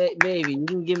 Maybe you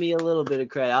can give me a little bit of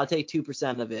credit. I'll take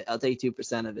 2% of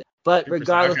it. But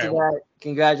regardless of that,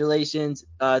 congratulations.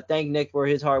 Thank Nick for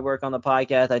his hard work on the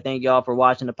podcast. I thank y'all for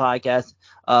watching the podcast.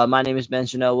 My name is Ben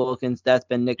Chanel Wilkins. That's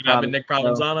been Nick. I've been Nick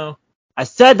Provenzano. I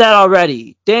said that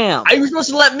already. Damn. You were supposed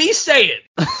to let me say it.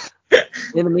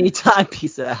 In the meantime,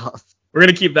 peace out. We're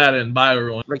going to keep that in. Bye,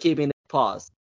 everyone. We're keeping it. Pause.